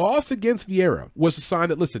 The loss against Vieira was a sign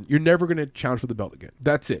that, listen, you're never going to challenge for the belt again.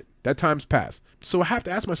 That's it. That time's passed. So I have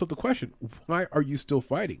to ask myself the question, why are you still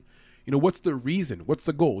fighting? You know, what's the reason? What's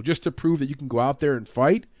the goal? Just to prove that you can go out there and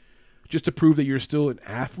fight? Just to prove that you're still an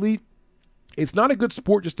athlete? It's not a good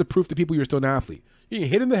sport just to prove to people you're still an athlete. You're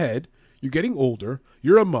hit in the head. You're getting older.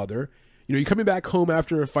 You're a mother. You know, you're coming back home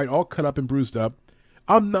after a fight all cut up and bruised up.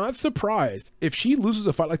 I'm not surprised if she loses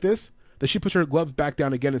a fight like this, that she puts her gloves back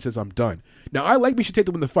down again and says, I'm done. Now, I like Miesha Tate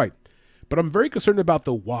to win the fight, but I'm very concerned about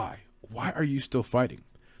the why. Why are you still fighting?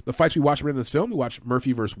 The fights we watched in this film, we watched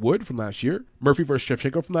Murphy versus Wood from last year, Murphy versus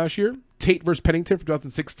Shevchenko from last year, Tate versus Pennington from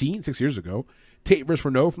 2016, 6 years ago, Tate versus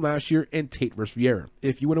Renault from last year, and Tate versus Vieira.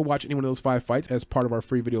 If you want to watch any one of those 5 fights as part of our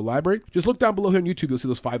free video library, just look down below here on YouTube. You'll see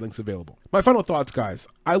those 5 links available. My final thoughts, guys.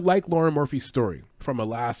 I like Lauren Murphy's story. From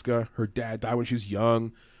Alaska, her dad died when she was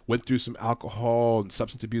young, went through some alcohol and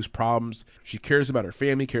substance abuse problems. She cares about her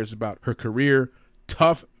family, cares about her career.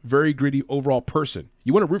 Tough, very gritty overall person.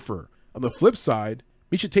 You want to root for her. On the flip side,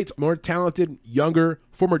 Miesha Tate's more talented, younger,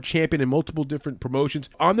 former champion in multiple different promotions.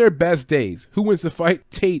 On their best days, who wins the fight?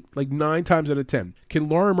 Tate, like 9 times out of 10. Can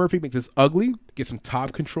Lauren Murphy make this ugly? Get some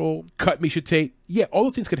top control? Cut Miesha Tate? Yeah, all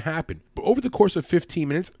those things can happen. But over the course of 15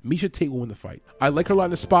 minutes, Miesha Tate will win the fight. I like her a lot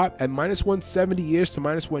in the spot. At minus 170-ish to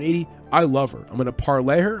minus 180, I love her. I'm going to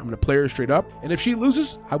parlay her. I'm going to play her straight up. And if she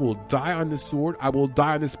loses, I will die on this sword. I will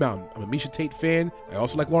die on this mountain. I'm a Miesha Tate fan. I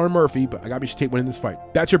also like Lauren Murphy, but I got Miesha Tate winning this fight.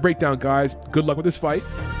 That's your breakdown, guys. Good luck with this fight.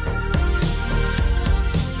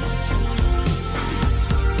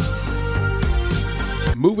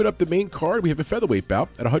 Moving up the main card, we have a featherweight bout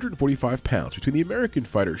at 145 pounds between the American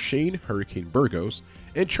fighter Shane Hurricane Burgos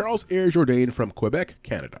and Charles Air Jourdain from Quebec,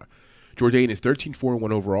 Canada. Jourdain is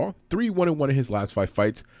 13-4-1 overall, 3-1-1 in his last 5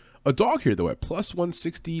 fights. A dog here, though, at plus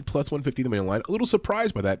 160, plus 150 in the main line. A little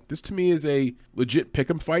surprised by that. This, to me, is a legit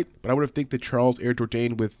pick'em fight, but I would have think that Charles Air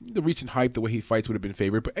Jourdain, with the recent hype, the way he fights, would have been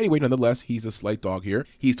favored. But anyway, nonetheless, he's a slight dog here.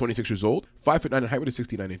 He's 26 years old, 5'9" in height with a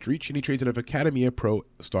 69-inch reach, and he trains out of Academia Pro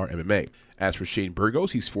Star MMA. As for Shane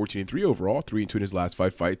Burgos, he's 14-3 overall, 3-2 in his last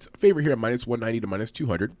 5 fights. Favorite here at minus 190 to minus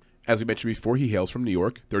 200. As we mentioned before, he hails from New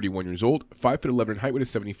York, 31 years old, 5'11" in height with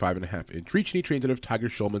a 75.5-inch reach, and he trains out of Tiger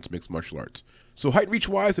Schulman's Mixed Martial Arts. So height and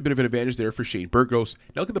reach-wise, a bit of an advantage there for Shane Burgos.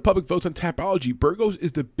 Now look at the public votes on Tapology. Burgos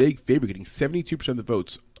is the big favorite, getting 72% of the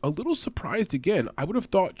votes. A little surprised again. I would have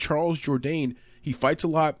thought Charles Jourdain, he fights a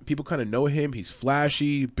lot. People kind of know him. He's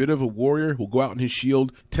flashy, bit of a warrior, will go out in his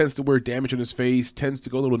shield, tends to wear damage on his face, tends to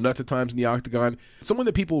go a little nuts at times in the octagon. Someone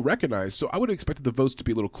that people recognize, so I would have expected the votes to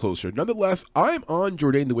be a little closer. Nonetheless, I'm on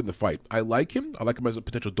Jourdain to win the fight. I like him. I like him as a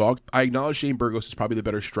potential dog. I acknowledge Shane Burgos is probably the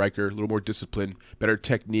better striker, a little more disciplined, better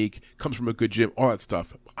technique, comes from a good gym, all that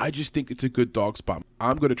stuff. I just think it's a good dog spot.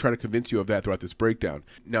 I'm going to try to convince you of that throughout this breakdown.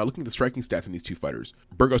 Now, looking at the striking stats in these 2 fighters,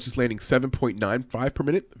 Burgos is landing 7.95 per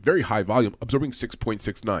minute, very high volume, absorbing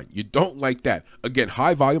 6.69. You don't like that. Again,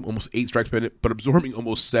 high volume, almost 8 strikes per minute, but absorbing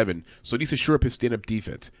almost 7. So he needs to shore up his stand-up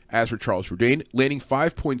defense. As for Charles Jourdain, landing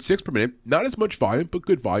 5.6 per minute, not as much volume, but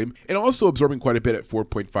good volume, and also absorbing quite a bit at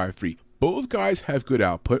 4.53. Both guys have good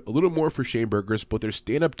output, a little more for Shane Burgos, but their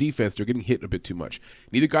stand-up defense, they're getting hit a bit too much.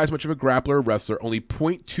 Neither guy's much of a grappler or wrestler, only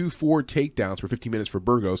 0.24 takedowns per 15 minutes for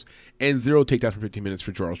Burgos, and 0 takedowns per 15 minutes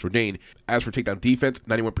for Charles Jourdain. As for takedown defense,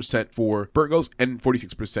 91% for Burgos and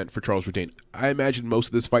 46% for Charles Jourdain. I imagine most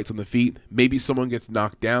of this fight's on the feet. Maybe someone gets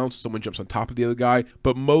knocked down, so someone jumps on top of the other guy,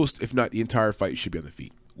 but most, if not the entire fight, should be on the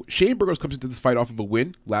feet. Shane Burgos comes into this fight off of a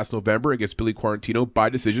win last November against Billy Quarantino by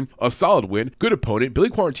decision. A solid win. Good opponent. Billy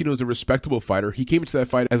Quarantino is a respectable fighter. He came into that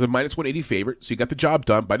fight as a minus 180 favorite, so he got the job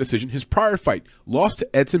done by decision. His prior fight lost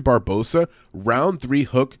to Edson Barbosa, round 3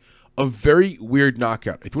 hook. A very weird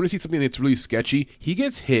knockout. If you want to see something that's really sketchy, he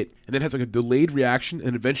gets hit and then has like a delayed reaction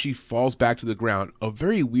and eventually falls back to the ground. A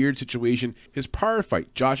very weird situation. His prior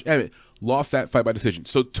fight, Josh Emmett, lost that fight by decision.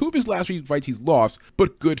 So 2 of his last 3 fights he's lost,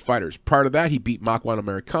 but good fighters. Prior to that, he beat Makwan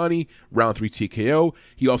Americani, round 3 TKO.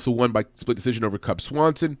 He also won by split decision over Cub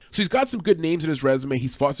Swanson. So he's got some good names in his resume.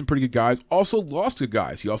 He's fought some pretty good guys. Also lost good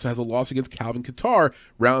guys. He also has a loss against Calvin Kattar,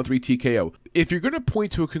 round 3 TKO. If you're going to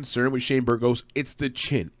point to a concern with Shane Burgos, it's the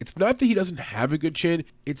chin. It's not that he doesn't have a good chin.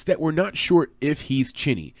 It's that we're not sure if he's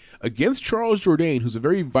chinny. Against Charles Jourdain, who's a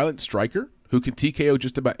very violent striker, who can TKO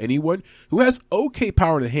just about anyone, who has okay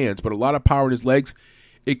power in the hands, but a lot of power in his legs,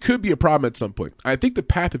 it could be a problem at some point. I think the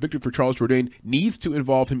path to victory for Charles Jourdain needs to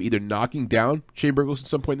involve him either knocking down Shane Burgos at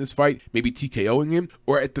some point in this fight, maybe TKOing him,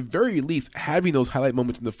 or at the very least having those highlight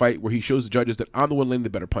moments in the fight where he shows the judges that I'm the one landing the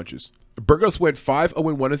better punches. Burgos went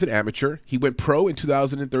 5-0-1 as an amateur. He went pro in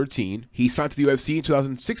 2013. He signed to the UFC in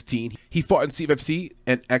 2016. He fought in CFFC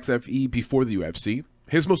and XFE before the UFC.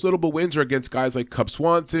 His most notable wins are against guys like Cub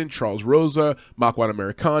Swanson, Charles Rosa, Makwan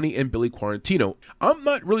Americani, and Billy Quarantino. I'm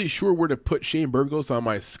not really sure where to put Shane Burgos on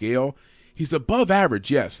my scale. He's above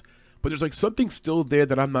average, yes, but there's like something still there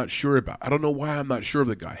that I'm not sure about. I don't know why I'm not sure of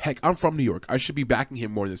the guy. Heck, I'm from New York. I should be backing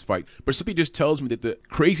him more in this fight. But something just tells me that the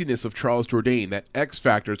craziness of Charles Jourdain, that X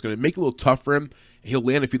factor, is going to make it a little tough for him. He'll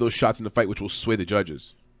land a few of those shots in the fight, which will sway the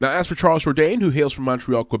judges. Now, as for Charles Jourdain, who hails from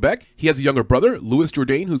Montreal, Quebec, he has a younger brother, Louis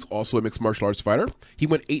Jourdain, who's also a mixed martial arts fighter. He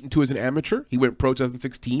went 8-2 as an amateur. He went pro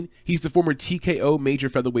 2016. He's the former TKO major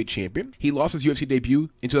featherweight champion. He lost his UFC debut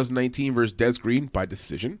in 2019 versus Des Green by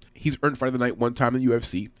decision. He's earned Fight of the Night one time in the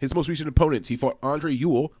UFC. His most recent opponents, he fought Andre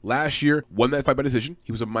Ewell last year, won that fight by decision.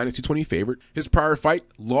 He was a -220 favorite. His prior fight,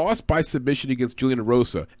 lost by submission against Julian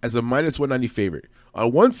Erosa as a -190 favorite.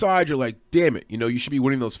 On one side, you're like, damn it, you should be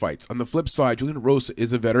winning those fights. On the flip side, Julian Erosa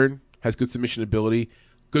is a veteran, has good submission ability,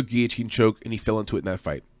 good guillotine choke, and he fell into it in that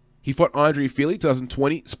fight. He fought Andre Fili,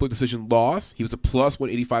 2020, split decision loss. He was a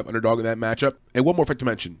 +185 underdog in that matchup. And one more fight to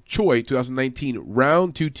mention, Choi, 2019,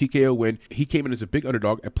 round 2 TKO win. He came in as a big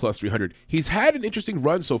underdog at +300. He's had an interesting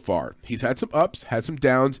run so far. He's had some ups, had some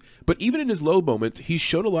downs, but even in his low moments, he's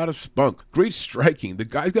shown a lot of spunk. Great striking. The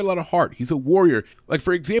guy's got a lot of heart. He's a warrior. Like,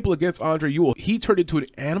 for example, against Andre Ewell, he turned into an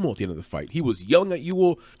animal at the end of the fight. He was yelling at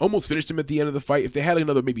Ewell, almost finished him at the end of the fight. If they had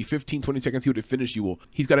another maybe 15, 20 seconds, he would have finished Ewell.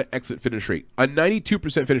 He's got an excellent finish rate, a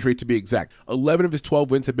 92% finish rate to be exact. 11 of his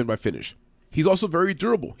 12 wins have been by finish. He's also very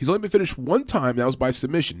durable. He's only been finished one time, that was by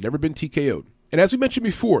submission, never been TKO'd. And as we mentioned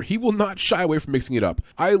before, he will not shy away from mixing it up.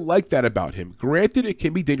 I like that about him. Granted, it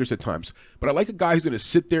can be dangerous at times, but I like a guy who's going to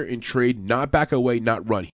sit there and trade, not back away, not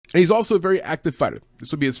run. And he's also a very active fighter.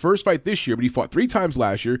 This will be his first fight this year, but he fought 3 times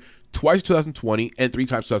last year, twice in 2020, and 3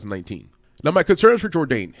 times in 2019. Now, my concerns for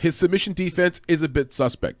Jourdain, his submission defense is a bit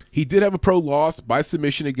suspect. He did have a pro loss by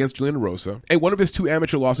submission against Julian Erosa, and one of his 2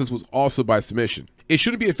 amateur losses was also by submission. It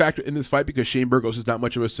shouldn't be a factor in this fight because Shane Burgos is not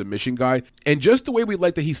much of a submission guy, and just the way we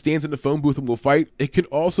like that he stands in the phone booth and will fight, it can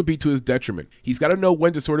also be to his detriment. He's got to know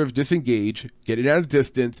when to sort of disengage, get it out of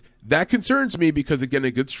distance. That concerns me because, again,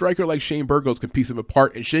 a good striker like Shane Burgos can piece him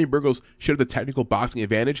apart, and Shane Burgos should have the technical boxing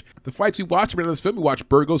advantage. The fights we watched in this film, we watched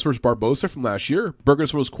Burgos versus Barbosa from last year,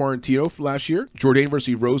 Burgos versus Quarantino from last year, Jourdain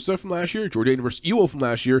versus Rosa from last year, Jourdain versus Ewell from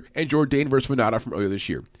last year, and Jourdain versus Venata from earlier this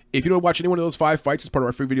year. If you don't watch any one of those 5 fights as part of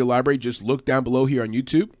our free video library, just look down below here on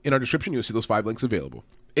YouTube. In our description, you'll see those 5 links available.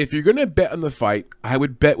 If you're going to bet on the fight, I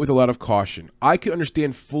would bet with a lot of caution. I can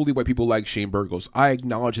understand fully why people like Shane Burgos. I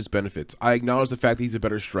acknowledge his benefits. I acknowledge the fact that he's a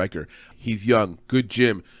better striker. He's young, good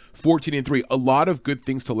gym, 14-3. A lot of good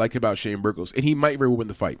things to like about Shane Burgos, and he might very well win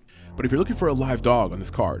the fight. But if you're looking for a live dog on this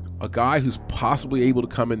card, a guy who's possibly able to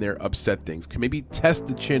come in there, upset things, can maybe test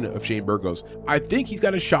the chin of Shane Burgos, I think he's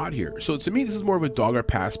got a shot here. So to me, this is more of a dog or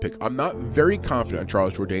pass pick. I'm not very confident on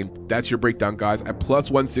Charles Jourdain. That's your breakdown, guys. At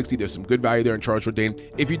 +160, there's some good value there in Charles Jourdain.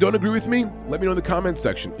 If you don't agree with me, let me know in the comments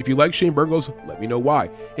section. If you like Shane Burgos, let me know why.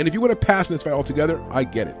 And if you want to pass in this fight altogether, I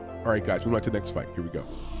get it. All right, guys, moving on to the next fight. Here we go.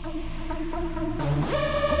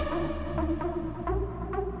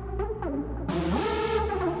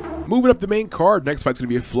 Moving up the main card, next fight's going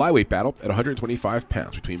to be a flyweight battle at 125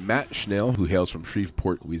 pounds between Matt Schnell, who hails from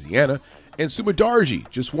Shreveport, Louisiana, and Sumudaerji,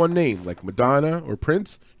 just one name, like Madonna or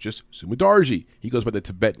Prince, just Sumudaerji. He goes by the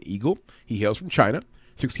Tibetan Eagle. He hails from China.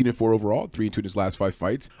 16-4 overall, 3-2 in his last 5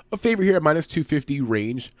 fights. A favorite here at -250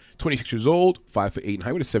 range. 26 years old, 5'8" in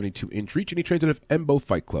height with a 72-inch reach, and he trains out of Embo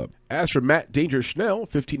Fight Club. As for Matt Danger Schnell,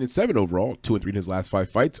 15-7 overall, 2-3 in his last 5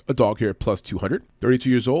 fights. A dog here at +200. 32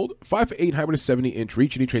 years old, 5'8" in height with a 70-inch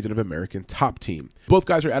reach, and he trains out of American Top Team. Both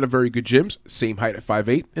guys are out of very good gyms, same height at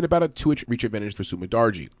 5'8", and about a 2-inch reach advantage for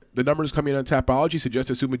Sumudaerji. The numbers coming in on Tapology suggest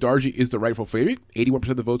that Sumudaerji is the rightful favorite.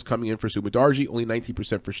 81% of the votes coming in for Sumudaerji, only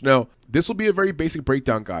 19% for Schnell. This will be a very basic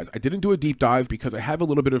breakdown, guys. I didn't do a deep dive because I have a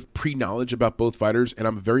little bit of pre-knowledge about both fighters, and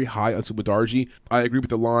I'm very high on Sumudaerji. I agree with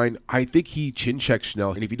the line. I think he chin-checks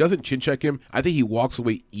Schnell, and if he doesn't chin-check him, I think he walks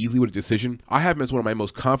away easily with a decision. I have him as one of my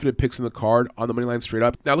most confident picks in the card on the money line straight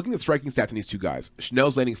up. Now, looking at striking stats in these two guys,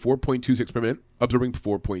 Schnell's landing 4.26 per minute, absorbing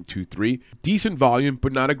 4.23. Decent volume,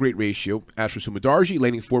 but not a great ratio. As for Sumudaerji,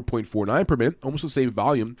 landing 4.49 per minute, almost the same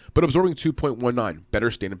volume, but absorbing 2.19.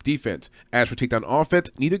 Better stand-up defense. As for takedown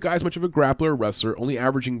offense, neither guy's much of a grappler or wrestler, only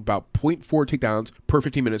averaging about 0.4 takedowns per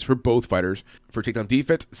 15 minutes for both fighters. For takedown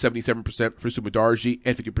defense, 77% for Sumudaerji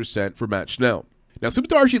and 50% for Matt Schnell. Now,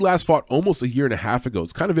 Subadarji last fought almost a year and a half ago.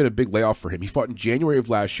 It's kind of been a big layoff for him. He fought in January of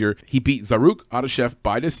last year. He beat Zaruk Adashev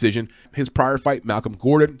by decision. His prior fight, Malcolm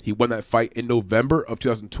Gordon, he won that fight in November of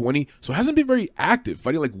 2020. So hasn't been very active,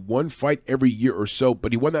 fighting like one fight every year or so.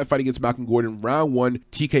 But he won that fight against Malcolm Gordon, round 1,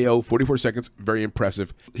 TKO, 44 seconds, very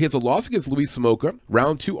impressive. He has a loss against Luis Smolka,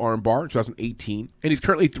 round 2 armbar, 2018. And he's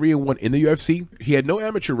currently 3-1 in the UFC. He had no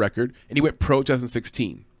amateur record, and he went pro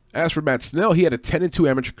 2016. As for Matt Snell, he had a 10-2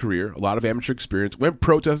 amateur career, a lot of amateur experience, went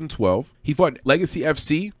pro 2012. He fought Legacy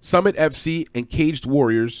FC, Summit FC, and Caged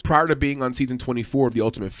Warriors prior to being on season 24 of The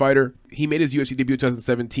Ultimate Fighter. He made his UFC debut in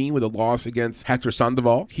 2017 with a loss against Hector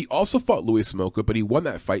Sandoval. He also fought Luis Smolka, but he won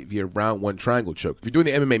that fight via round 1 triangle choke. If you're doing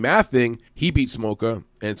the MMA math thing, he beat Smolka,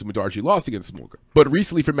 and Subadarji lost against Smolka. But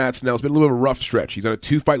recently for Matt Snell, it's been a little bit of a rough stretch. He's on a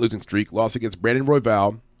 2-fight losing streak, lost against Brandon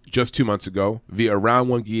Royval just 2 months ago via a round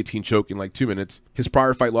 1 guillotine choke in like 2 minutes. His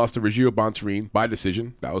prior fight lost to Rogério Bontorin by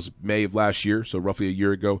decision. That was May of last year, so roughly a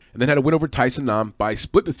year ago. And then had a win over Tyson Nam by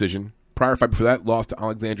split decision. Prior fight before that lost to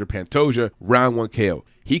Alexandre Pantoja, round 1 KO.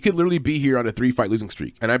 He could literally be here on a 3-fight losing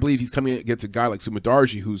streak. And I believe he's coming against a guy like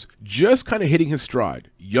Subadarji who's just kind of hitting his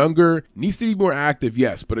stride. Younger, needs to be more active,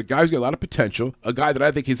 yes, but a guy who's got a lot of potential. A guy that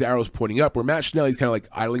I think his arrow's pointing up, where Matt Schnell, he's kind of like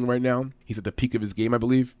idling right now. He's at the peak of his game, I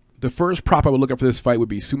believe. The first prop I would look at for this fight would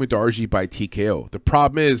be Subadarji by TKO. The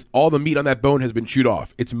problem is all the meat on that bone has been chewed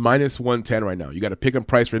off. It's minus 110 right now. You got a pick 'em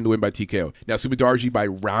price for him to win by TKO. Now Subadarji by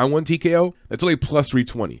round 1 TKO, that's only plus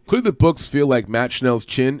 320. Clearly the books feel like Matt Schnell's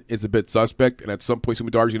chin is a bit suspect, and at some point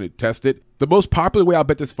Subadarji's going to test it. The most popular way I'll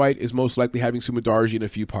bet this fight is most likely having Subadarji in a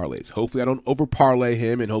few parlays. Hopefully I don't over parlay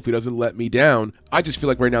him, and hopefully he doesn't let me down. I just feel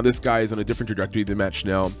like right now this guy is on a different trajectory than Matt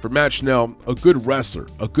Schnell. For Matt Schnell, a good wrestler,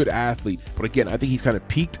 a good athlete, but again, I think he's kind of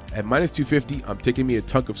peaked. At minus 250, I'm taking me a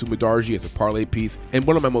tunk of Subadarji as a parlay piece and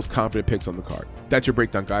one of my most confident picks on the card. That's your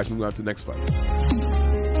breakdown, guys. Moving on to the next fight.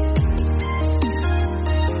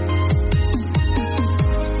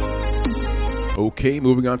 Okay,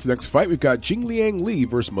 moving on to the next fight, we've got Jingliang Li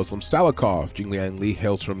versus Muslim Salikhov. Jingliang Li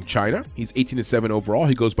hails from China. He's 18-7 overall.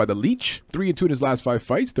 He goes by the Leech. 3-2 in his last 5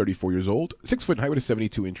 fights, 34 years old, 6 foot in height with a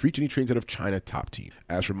 72-inch reach, and he trains out of China Top Team.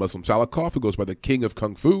 As for Muslim Salikhov, who goes by the King of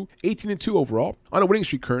Kung Fu, 18-2 overall. On a winning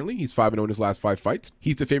streak currently, he's 5-0 in his last 5 fights.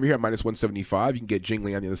 He's the favorite here at minus 175. You can get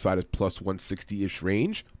Jingli on the other side at plus 160-ish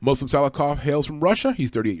range. Muslim Salikhov hails from Russia.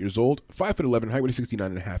 He's 38 years old, 5'11" in height with a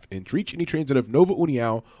 69.5-inch reach, and he trains out of Nova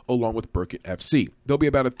União along with Burkett FC. There'll be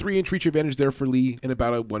about a 3-inch reach advantage there for Li and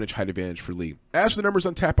about a 1-inch height advantage for Li. As for the numbers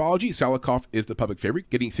on Tapology, Salikhov is the public favorite,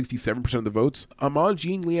 getting 67% of the votes. I'm on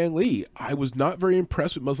Jingliang Li. I was not very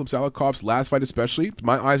impressed with Muslim Salikhov's last fight especially.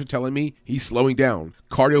 My eyes are telling me he's slowing down.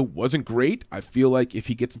 Cardio wasn't great. I feel like if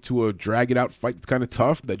he gets into a drag-it-out fight that's kind of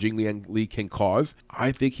tough that Jingliang Li can cause,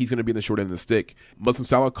 I think he's going to be in the short end of the stick. Muslim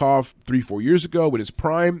Salikhov, 3-4 years ago in his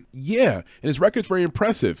prime, yeah, and his record's very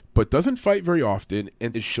impressive, but doesn't fight very often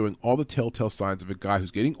and is showing all the telltale signs of a guy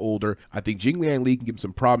who's getting older. I think Jingliang Li can give him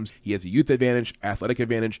some problems. He has a youth advantage, athletic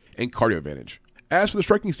advantage, and cardio advantage. As for the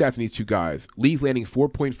striking stats in these two guys, Li's landing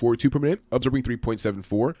 4.42 per minute, absorbing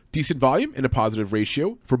 3.74. Decent volume and a positive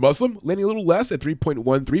ratio. For Muslim, landing a little less at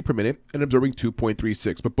 3.13 per minute and absorbing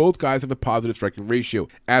 2.36. But both guys have a positive striking ratio.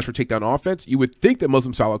 As for takedown offense, you would think that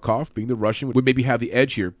Muslim Salikhov, being the Russian, would maybe have the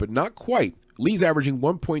edge here, but not quite. Li's averaging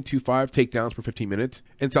 1.25 takedowns per 15 minutes,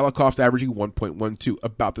 and Salikhov's averaging 1.12,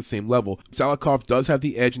 about the same level. Salikhov does have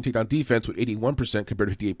the edge in takedown defense with 81% compared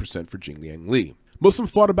to 58% for Jingliang Li. Muslim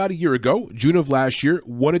fought about a year ago, June of last year,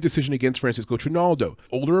 won a decision against Francisco Trinaldo,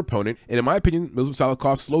 older opponent, and in my opinion, Muslim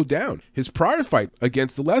Salikhov slowed down. His prior fight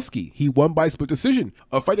against Zaleski, he won by split decision,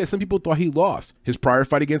 a fight that some people thought he lost. His prior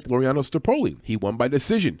fight against Laureano Stopoli, he won by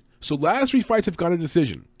decision. So last 3 fights have gone a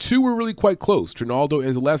decision. 2 were really quite close, Trinaldo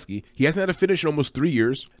and Zaleski. He hasn't had a finish in almost 3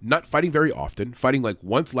 years, not fighting very often, fighting like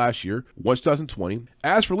once last year, once 2020.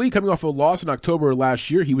 As for Li, coming off a loss in October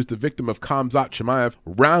last year, he was the victim of Khamzat Chimaev.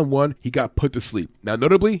 Round 1, he got put to sleep. Now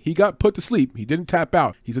notably, he got put to sleep. He didn't tap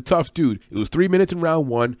out. He's a tough dude. It was 3 minutes in round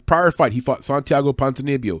 1. Prior fight, he fought Santiago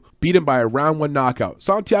Ponzinibbio, beat him by a round 1 knockout.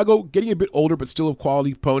 Santiago, getting a bit older but still a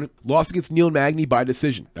quality opponent, lost against Neil Magny by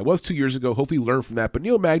decision. That was 2 years ago. Hopefully he learned from that, but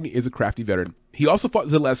Neil Magny is a crafty veteran. He also fought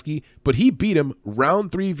Zaleski, but he beat him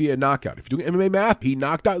round 3 via knockout. If you're doing MMA math, he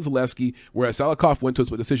knocked out Zaleski, whereas Salikhov went to a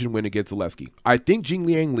split decision win against Zaleski. I think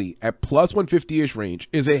Jingliang Li at plus 150-ish range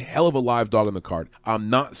is a hell of a live dog on the card. I'm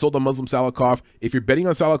not sold on Muslim Salikhov. If you're betting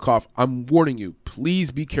on Salikhov, I'm warning you,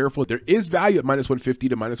 please be careful. There is value at minus 150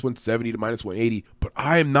 to minus 170 to minus 180, but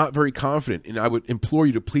I am not very confident, and I would implore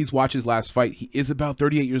you to please watch his last fight. He is about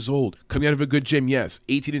 38 years old, coming out of a good gym, yes,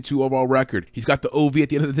 18-2 overall record. He's got the OV at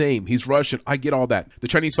the end of the name. He's Russian. I get all that. The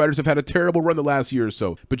Chinese fighters have had a terrible run the last year or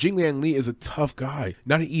so, but Jingliang Li is a tough guy.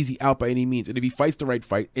 Not an easy out by any means, and if he fights the right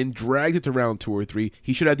fight and drags it to round 2 or 3,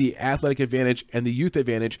 he should have the athletic advantage and the youth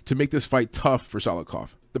advantage to make this fight tough for Salikhov.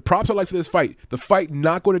 The props I like for this fight, the fight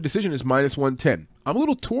not going to decision is -110. I'm a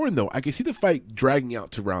little torn though. I can see the fight dragging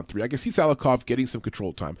out to round 3. I can see Salikhov getting some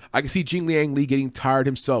control time. I can see Jingliang Li getting tired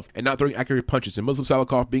himself and not throwing accurate punches, and Muslim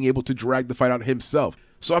Salikhov being able to drag the fight out himself.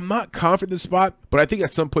 So I'm not confident in this spot, but I think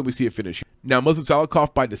at some point we see a finish. Now, Muslim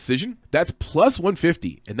Salikhov by decision, that's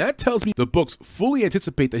 +150, and that tells me the books fully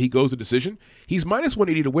anticipate that he goes to decision. He's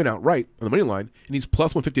 -180 to win outright on the money line, and he's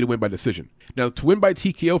 +150 to win by decision. Now, to win by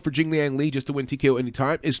TKO for Jingliang Li, just to win TKO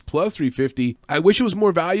anytime, is +350. I wish it was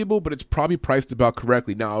more valuable, but it's probably priced about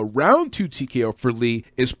correctly. Now, a round 2 TKO for Li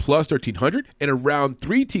is +1300, and a round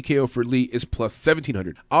 3 TKO for Li is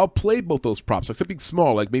 +1700. I'll play both those props, like something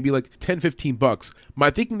small, like maybe like 10-15 bucks. My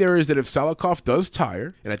thinking there is that if Salikhov does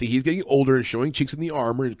tire, and I think he's getting older and showing cheeks in the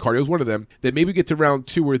armor, and cardio is one of them, that maybe we get to round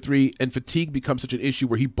 2 or 3 and fatigue becomes such an issue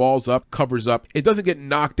where he balls up, covers up. It doesn't get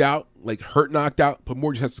knocked out, like hurt knocked out, but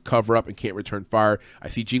more just has to cover up and can't return fire. I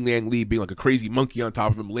see Jingliang Li being like a crazy monkey on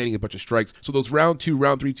top of him, landing a bunch of strikes. So those round 2,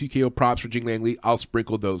 round 3 TKO props for Jingliang Li, I'll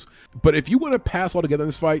sprinkle those. But if you want to pass altogether in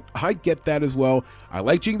this fight, I get that as well. I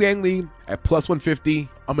like Jingliang Li at +150.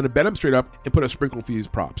 I'm going to bet him straight up and put a sprinkle for these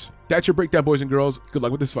props. That's your breakdown, boys and girls. Good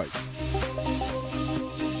luck with this fight.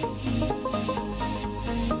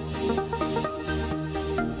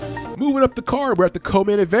 Moving up the card, we're at the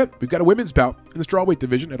co-main event. We've got a women's bout in the strawweight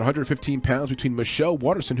division at 115 pounds between Michelle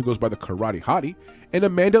Waterson, who goes by the Karate Hottie, and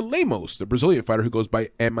Amanda Lemos, the Brazilian fighter who goes by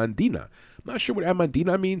Amandina. I'm not sure what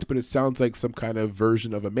Amandina means, but it sounds like some kind of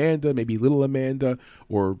version of Amanda, maybe Little Amanda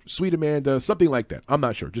or Sweet Amanda, something like that. I'm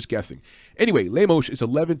not sure, just guessing. Anyway, Lemos is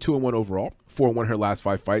 11-2-1 overall, 4-1 her last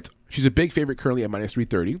 5 fights. She's a big favorite currently at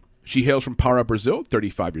 -330. She hails from Para, Brazil,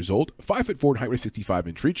 35 years old, 5'4" in height with 65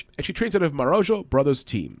 inch reach, and she trains out of Marajo Brothers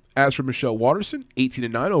team. As for Michelle Waterson,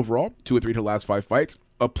 18-9 overall, 2-3 in her last 5 fights.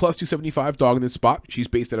 A +275 dog in this spot. She's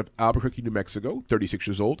based out of Albuquerque, New Mexico, 36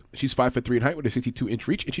 years old. She's 5'3" in height with a 62-inch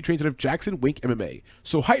reach, and she trains out of Jackson Wink MMA.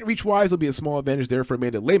 So height and reach-wise, there'll be a small advantage there for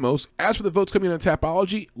Amanda Lemos. As for the votes coming in on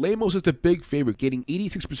Tapology, Lemos is the big favorite, getting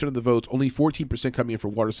 86% of the votes, only 14% coming in for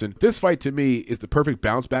Waterson. This fight, to me, is the perfect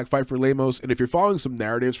bounce-back fight for Lemos, and if you're following some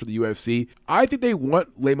narratives for the UFC, I think they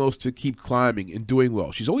want Lemos to keep climbing and doing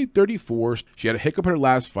well. She's only 34. She had a hiccup in her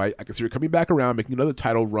last fight. I can see her coming back around, making another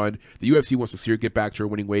title run. The UFC wants to see her get back to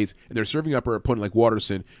her winning ways, and they're serving up her opponent like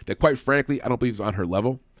Waterson that, quite frankly, I don't believe is on her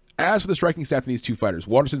level. As for the striking stats in these two fighters,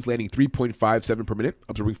 Waterson's landing 3.57 per minute,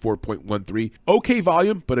 absorbing 4.13. Okay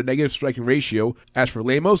volume, but a negative striking ratio. As for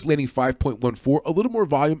Lemos, landing 5.14, a little more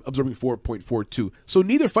volume, absorbing 4.42. So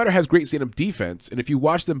neither fighter has great stand-up defense, and if you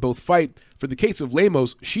watch them both fight, for the case of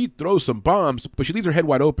Lemos, she throws some bombs, but she leaves her head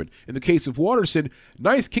wide open. In the case of Waterson,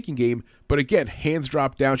 nice kicking game, but again, hands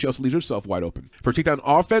drop down, she also leaves herself wide open. For takedown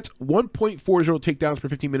offense, 1.40 takedowns per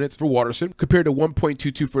 15 minutes for Waterson, compared to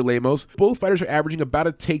 1.22 for Lemos. Both fighters are averaging about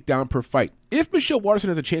a takedown per fight. If Michelle Waterson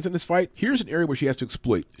has a chance in this fight, here's an area where she has to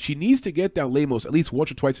exploit. She needs to get down Lemos at least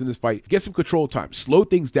once or twice in this fight, get some control time, slow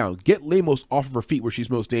things down, get Lemos off of her feet where she's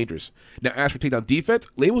most dangerous. Now, as for takedown defense,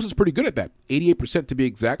 Lemos is pretty good at that, 88% to be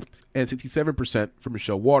exact, and 67% for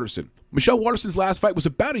Michelle Waterson. Michelle Waterson's last fight was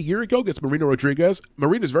about a year ago against Marina Rodriguez.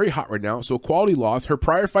 Marina's very hot right now, so a quality loss. Her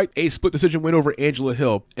prior fight, a split decision win over Angela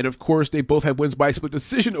Hill, and of course, they both had wins by split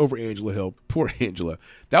decision over Angela Hill. Poor Angela.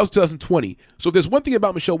 That was 2020. So if there's one thing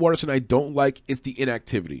about Michelle Waterson I don't like, it's the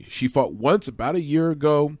inactivity. She fought once about a year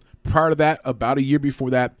ago. Prior to that, about a year before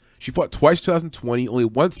that. She fought twice 2020, only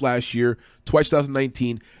once last year, twice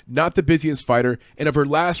 2019. Not the busiest fighter. And of her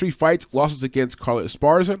last 3 fights, losses against Carla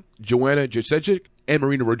Esparza, Joanna Jędrzejczyk, and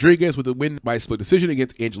Marina Rodriguez with a win by split decision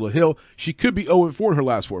against Angela Hill. She could be 0-4 in her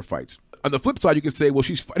last 4 fights. On the flip side, you could say, well,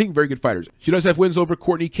 she's fighting very good fighters. She does have wins over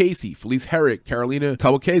Courtney Casey, Felice Herrick, Carolina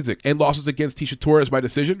Kowalkiewicz, and losses against Tisha Torres by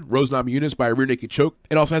decision, Rose Namajunas by a rear naked choke,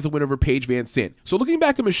 and also has a win over Paige Van Sant. So looking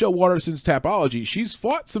back at Michelle Waterson's Tapology, she's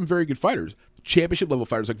fought some very good fighters. Championship level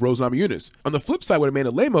fighters like Rose Namajunas. On the flip side with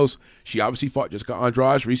Amanda Lemos, she obviously fought Jessica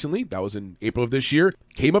Andrade recently. That was in April of this year.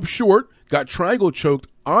 Came up short, got triangle choked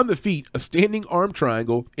on the feet, a standing arm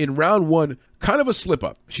triangle in round 1. Kind of a slip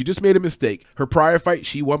up. She just made a mistake. Her prior fight,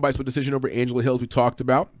 she won by split decision over Angela Hill, as we talked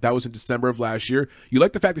about. That was in December of last year. You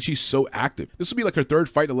like the fact that she's so active. This will be like her 3rd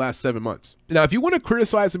fight in the last 7 months. Now, if you want to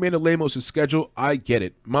criticize Amanda Lemos' schedule, I get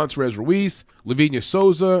it. Monterrez Ruiz, Lavinia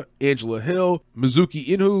Souza, Angela Hill, Mizuki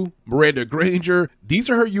Inu, Miranda Granger.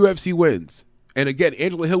 These are her UFC wins. And again,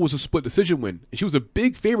 Angela Hill was a split decision win, and she was a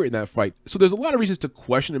big favorite in that fight. So there's a lot of reasons to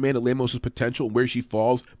question Amanda Lemos' potential and where she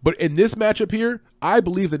falls. But in this matchup here, I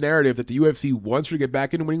believe the narrative that the UFC wants her to get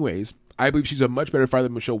back into winning ways. I believe she's a much better fighter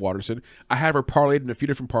than Michelle Waterson. I have her parlayed in a few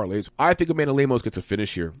different parlays. I think Amanda Lemos gets a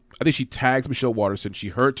finish here. I think she tags Michelle Waterson. She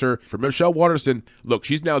hurts her. For Michelle Waterson, look,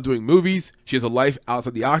 she's now doing movies. She has a life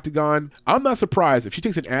outside the octagon. I'm not surprised if she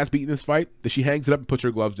takes an ass beat in this fight that she hangs it up and puts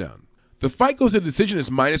her gloves down. The fight goes to the decision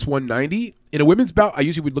as minus 190. In a women's bout, I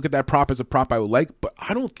usually would look at that prop as a prop I would like, but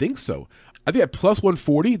I don't think so. I think at plus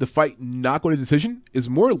 140, the fight not going to decision is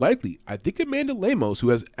more likely. I think Amanda Lemos, who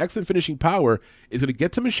has excellent finishing power, is going to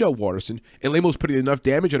get to Michelle Waterson, and Lemos putting enough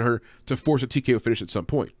damage on her to force a TKO finish at some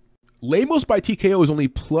point. Lemos by TKO is only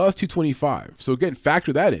plus 225, so again,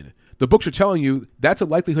 factor that in. The books are telling you that's a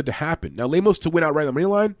likelihood to happen. Now, Lemos to win outright on the money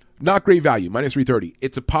line, not great value, minus 330.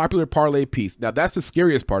 It's a popular parlay piece. Now, that's the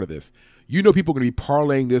scariest part of this. You know people are going to be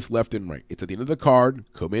parlaying this left and right. It's at the end of the card,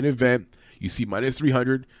 co-main event. You see minus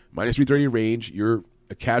 300, minus 330 range. You're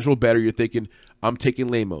a casual bettor. You're thinking, I'm taking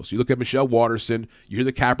Lemos. You look at Michelle Waterson. You hear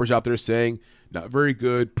the cappers out there saying, not very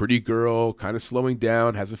good, pretty girl, kind of slowing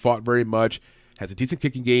down, hasn't fought very much. Has a decent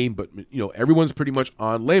kicking game, but everyone's pretty much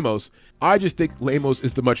on Lemos. I just think Lemos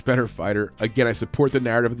is the much better fighter. Again, I support the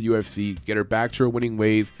narrative of the UFC. Get her back to her winning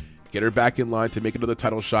ways. Get her back in line to make another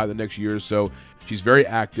title shot the next year or so. She's very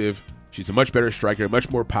active. She's a much better striker, much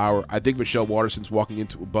more power. I think Michelle Waterson's walking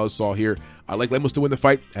into a buzzsaw here. I like Lemos to win the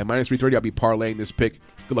fight. At minus 330, I'll be parlaying this pick.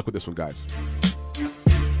 Good luck with this one, guys.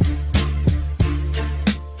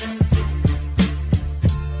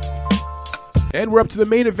 And we're up to the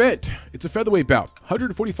main event. It's a featherweight bout,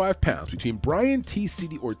 145 pounds, between Brian T.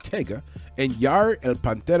 City Ortega and Yair El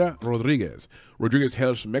Pantera Rodriguez. Rodriguez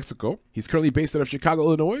hails from Mexico. He's currently based out of Chicago,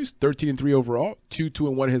 Illinois, 13-3 overall,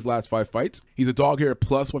 2-2-1 in his last 5 fights. He's a dog here at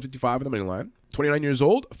plus 155 on the money line. 29 years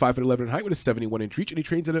old, 5'11" in height with a 71-inch reach, and he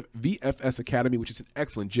trains at a VFS Academy, which is an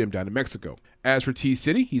excellent gym down in Mexico. As for T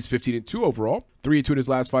City, he's 15-2 overall, 3-2 in his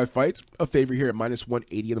last 5 fights, a favorite here at minus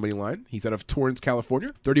 180 on the money line. He's out of Torrance,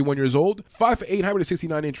 California, 31 years old, 5'8" height with a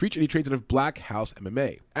 69-inch reach, and he trains at a Black House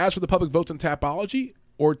MMA. As for the public votes on Tapology,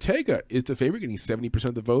 Ortega is the favorite, getting 70%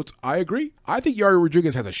 of the votes. I agree. I think Yair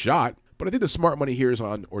Rodriguez has a shot, but I think the smart money here is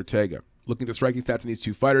on Ortega. Looking at the striking stats in these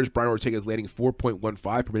two fighters, Brian Ortega is landing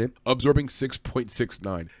 4.15 per minute, absorbing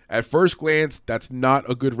 6.69. At first glance, that's not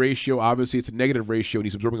a good ratio. Obviously, it's a negative ratio, and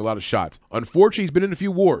he's absorbing a lot of shots. Unfortunately, he's been in a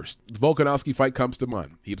few wars. The Volkanovski fight comes to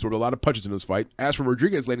mind. He absorbed a lot of punches in this fight. As for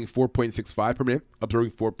Rodriguez, landing 4.65 per minute,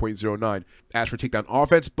 absorbing 4.09. As for takedown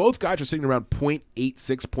offense, both guys are sitting around 0.86,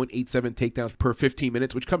 0.87 takedowns per 15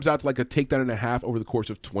 minutes, which comes out to like a takedown and a half over the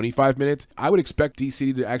course of 25 minutes. I would expect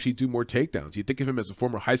DCD to actually do more takedowns. You think of him as a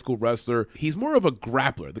former high school wrestler. He's more of a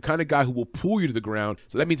grappler, the kind of guy who will pull you to the ground.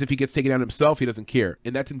 So that means if he gets taken down himself, he doesn't care.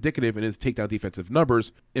 And that's indicative in his takedown defensive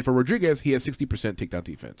numbers. And for Rodriguez, he has 60% takedown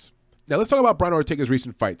defense. Now let's talk about Brian Ortega's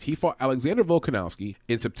recent fights. He fought Alexander Volkanovski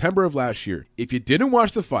in September of last year. If you didn't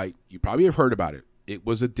watch the fight, you probably have heard about it. It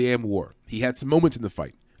was a damn war. He had some moments in the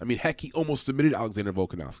fight. I mean, heck, he almost submitted Alexander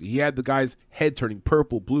Volkanovski. He had the guy's head turning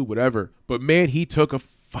purple, blue, whatever. But man, he took a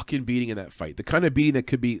fucking beating in that fight. The kind of beating that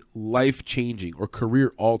could be life-changing or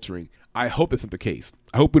career-altering. I hope that's not the case.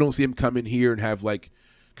 I hope we don't see him come in here and have like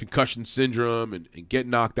concussion syndrome and get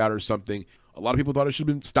knocked out or something. A lot of people thought it should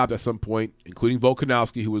have been stopped at some point, including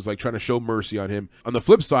Volkanovski, who was like trying to show mercy on him. On the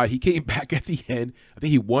flip side, he came back at the end. I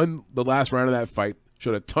think he won the last round of that fight.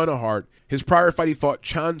 Showed a ton of heart. His prior fight, he fought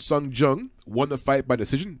Chan Sung Jung, won the fight by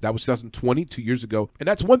decision. That was 2020, 2 years ago. And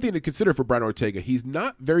that's one thing to consider for Brian Ortega. He's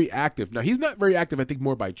not very active. Now, he's not very active, I think,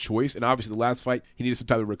 more by choice. And obviously, the last fight, he needed some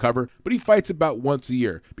time to recover. But he fights about once a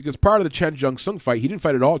year. Because prior to the Chan Jung Sung fight, he didn't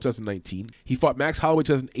fight at all in 2019. He fought Max Holloway in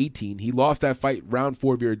 2018. He lost that fight round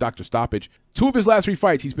 4 via doctor stoppage. 2 of his last 3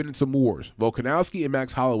 fights, he's been in some wars. Volkanovski and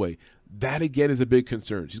Max Holloway. That, again, is a big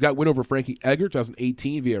concern. He's got win over Frankie Edgar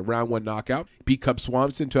 2018 via round 1 knockout. Beat Cub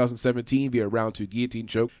Swanson 2017 via round 2 guillotine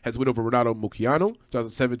choke. Has win over Renato Moicano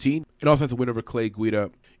 2017. And also has a win over Clay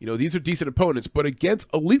Guida. You know, these are decent opponents, but against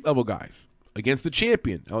elite level guys. Against the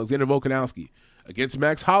champion, Alexander Volkanovski. Against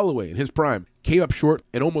Max Holloway in his prime. Came up short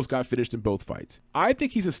and almost got finished in both fights. I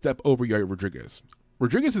think he's a step over Yair Rodriguez.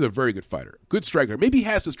 Rodriguez is a very good fighter, good striker. Maybe he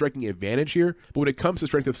has the striking advantage here, but when it comes to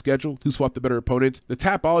strength of schedule, who's fought the better opponents, the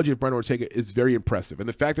tapology of Brian Ortega is very impressive. And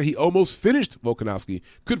the fact that he almost finished Volkanovski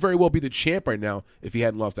could very well be the champ right now if he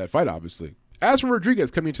hadn't lost that fight, obviously. As for Rodriguez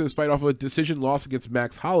coming into this fight off of a decision loss against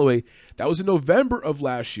Max Holloway, that was in November of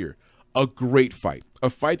last year. A great fight. a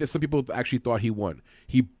fight that some people actually thought he won.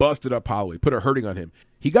 He busted up Holloway, put a hurting on him.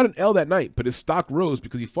 He got an L that night, but his stock rose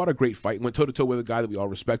because he fought a great fight and went toe-to-toe with a guy that we all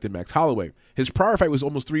respected, Max Holloway. His prior fight was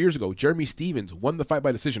almost 3 years ago. Jeremy Stephens won the fight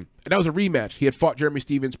by decision, and that was a rematch. He had fought Jeremy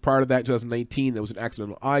Stephens prior to that in 2019. There was an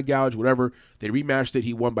accidental eye gouge, whatever. They rematched it.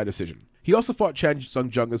 He won by decision. He also fought Chan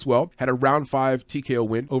Sung Jung as well, had a round 5 TKO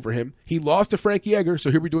win over him. He lost to Frankie Edgar,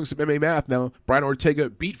 so here we're doing some MMA math now. Brian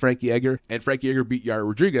Ortega beat Frankie Edgar, and Frankie Edgar beat Yair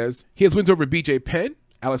Rodriguez. He has wins over BJ Penn,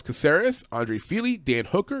 Alex Caceres, Andre Fili, Dan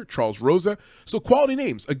Hooker, Charles Rosa. So quality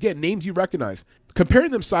names. Again, names you recognize.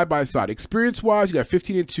 Comparing them side by side, experience-wise, you got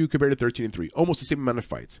 15-2 compared to 13-3, almost the same amount of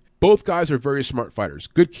fights. Both guys are very smart fighters.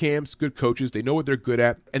 Good camps, good coaches. They know what they're good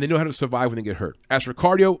at, and they know how to survive when they get hurt. As for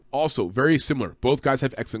cardio, also very similar. Both guys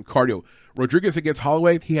have excellent cardio. Rodriguez against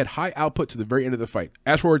Holloway, he had high output to the very end of the fight.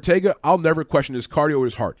 As for Ortega, I'll never question his cardio or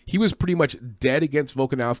his heart. He was pretty much dead against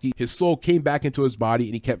Volkanovski. His soul came back into his body,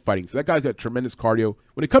 and he kept fighting. So that guy's got tremendous cardio.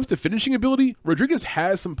 When it comes to finishing ability, Rodriguez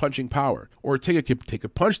has some punching power. Ortega can take a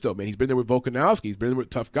punch, though, man. He's been there with Volkanovski. He's been there with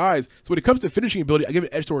tough guys. So when it comes to finishing ability, I give an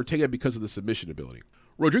edge to Ortega because of the submission ability.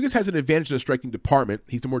 Rodriguez has an advantage in the striking department.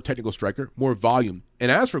 He's the more technical striker, more volume.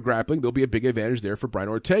 And as for grappling, there'll be a big advantage there for Brian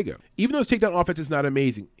Ortega. Even though his takedown offense is not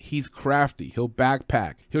amazing, he's crafty. He'll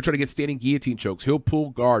backpack. He'll try to get standing guillotine chokes. He'll pull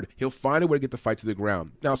guard. He'll find a way to get the fight to the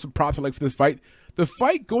ground. Now, some props I like for this fight. The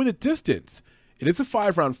fight going the distance. It is a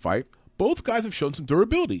 5-round fight. Both guys have shown some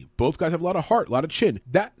durability. Both guys have a lot of heart, a lot of chin.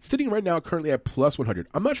 That sitting right now currently at plus 100.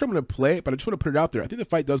 I'm not sure I'm going to play it, but I just want to put it out there. I think the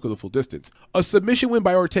fight does go the full distance. A submission win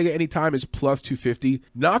by Ortega anytime is plus 250.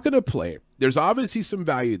 Not going to play it. There's obviously some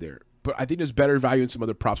value there, but I think there's better value in some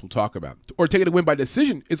other props we'll talk about. Ortega to win by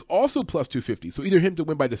decision is also plus 250. So either him to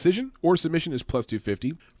win by decision or submission is plus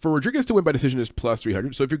 250. For Rodriguez to win by decision is plus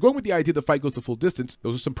 300. So if you're going with the idea the fight goes the full distance,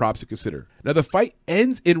 those are some props to consider. Now the fight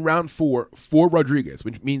ends in round 4 for Rodriguez,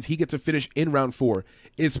 which means he gets to finish in round 4,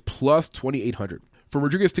 is plus 2,800. For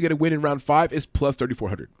Rodriguez to get a win in round 5 is plus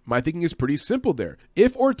 3,400. My thinking is pretty simple there.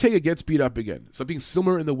 If Ortega gets beat up again, something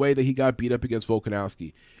similar in the way that he got beat up against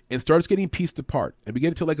Volkanovski, and starts getting pieced apart, and we get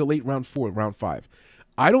into like a late round 4, round 5,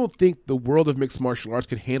 I don't think the world of mixed martial arts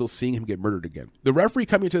can handle seeing him get murdered again. The referee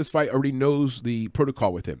coming into this fight already knows the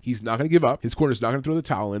protocol with him. He's not going to give up. His corner's not going to throw the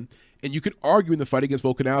towel in. And you could argue in the fight against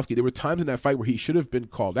Volkanovski, there were times in that fight where he should have been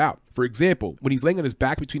called out. For example, when he's laying on his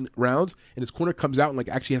back between rounds and his corner comes out and like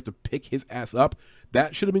actually has to pick his ass up,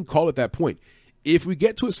 that should have been called at that point. If we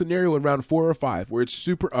get to a scenario in round 4 or 5 where it's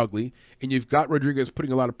super ugly and you've got Rodriguez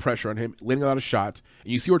putting a lot of pressure on him, landing a lot of shots,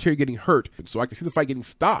 and you see Ortega getting hurt, so I can see the fight getting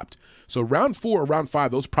stopped. So round 4 or round 5,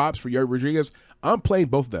 those props for Yair Rodriguez, I'm playing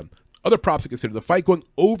both of them. Other props to consider. The fight going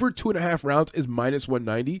over 2.5 rounds is minus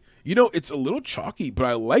 190. You know, it's a little chalky, but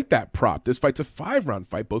I like that prop. This fight's a 5-round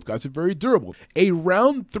fight. Both guys are very durable. A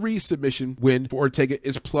round 3 submission win for Ortega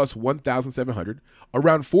is plus 1,700. A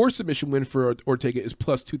round 4 submission win for Ortega is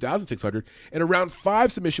plus 2,600. And a round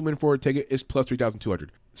 5 submission win for Ortega is plus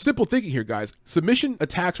 3,200. Simple thinking here, guys. Submission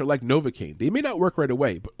attacks are like Novocaine. They may not work right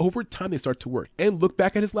away, but over time they start to work. And look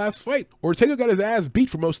back at his last fight. Ortega got his ass beat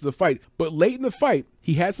for most of the fight, but late in the fight,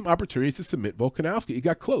 he had some opportunities to submit Volkanovski. He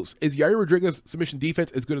got close. Is Yair Rodriguez's submission defense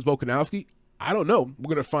as good as Volkanovski? I don't know.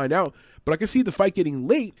 We're going to find out. But I can see the fight getting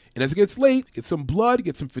late. And as it gets late, get some blood,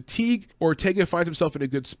 get some fatigue, Ortega finds himself in a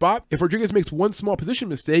good spot. If Rodriguez makes one small position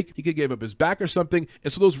mistake, he could give up his back or something.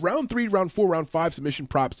 And so those round 3, round 4, round 5 submission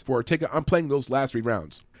props for Ortega, I'm playing those last 3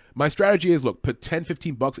 rounds. My strategy is, look, put 10,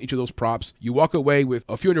 15 bucks each of those props. You walk away with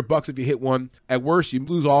a few $100 if you hit one. At worst, you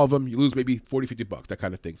lose all of them. You lose maybe 40, 50 bucks, that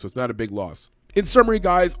kind of thing. So it's not a big loss. In summary,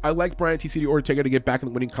 guys, I like Brian TCD Ortega to get back in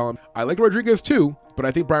the winning column. I like Rodriguez too, but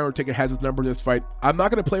I think Brian Ortega has his number in this fight. I'm not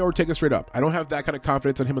going to play Ortega straight up. I don't have that kind of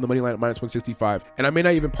confidence on him on the money line at minus 165, and I may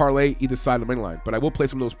not even parlay either side of the money line, but I will play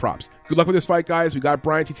some of those props. Good luck with this fight, guys. We got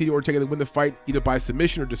Brian TCD Ortega to win the fight either by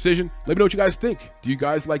submission or decision. Let me know what you guys think. Do you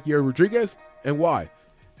guys like Yair Rodriguez, and why?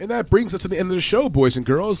 And that brings us to the end of the show, boys and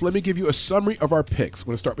girls. Let me give you a summary of our picks.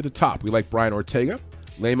 We're going to start with the top. We like Brian Ortega,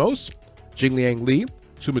 Lemos, Jingliang Li,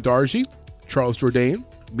 Sumadarji, Charles Jourdain,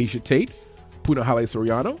 Miesha Tate, Punahele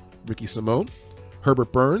Soriano, Ricky Simon,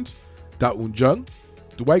 Herbert Burns, Da Un Jung,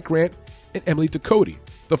 Dwight Grant, and Emily Ducote.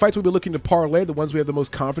 The fights we'll be looking to parlay, the ones we have the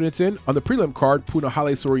most confidence in. On the prelim card,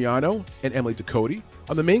 Punahele Soriano and Emily Ducote.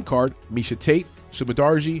 On the main card, Miesha Tate,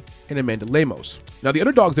 Sumadarji, and Amanda Lemos. Now, the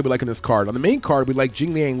underdogs that we like in this card. On the main card, we like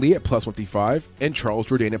Jingliang Li at plus 155 and Charles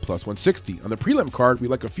Jourdain at plus 160. On the prelim card, we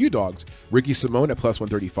like a few dogs. Ricky Simon at plus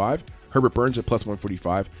 135, Herbert Burns at plus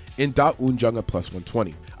 145, and Da Un Jung at plus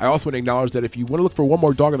 120. I also want to acknowledge that if you want to look for one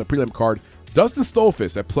more dog on the prelim card, Dustin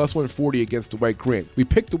Stolfus at plus 140 against Dwight Grant. We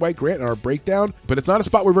picked Dwight Grant in our breakdown, but it's not a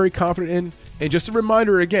spot we're very confident in. And just a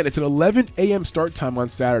reminder again, it's an 11 a.m. start time on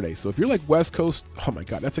Saturday. So if you're like West Coast, oh my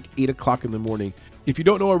God, that's like 8 o'clock in the morning. If you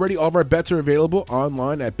don't know already, all of our bets are available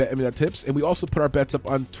online at BetME.Tips, and we also put our bets up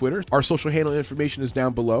on Twitter. Our social handle information is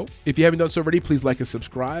down below. If you haven't done so already, please like and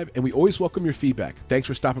subscribe, and we always welcome your feedback. Thanks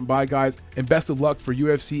for stopping by, guys, and best of luck for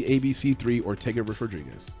UFC ABC 3 Ortega vs.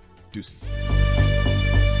 Rodriguez. Deuces.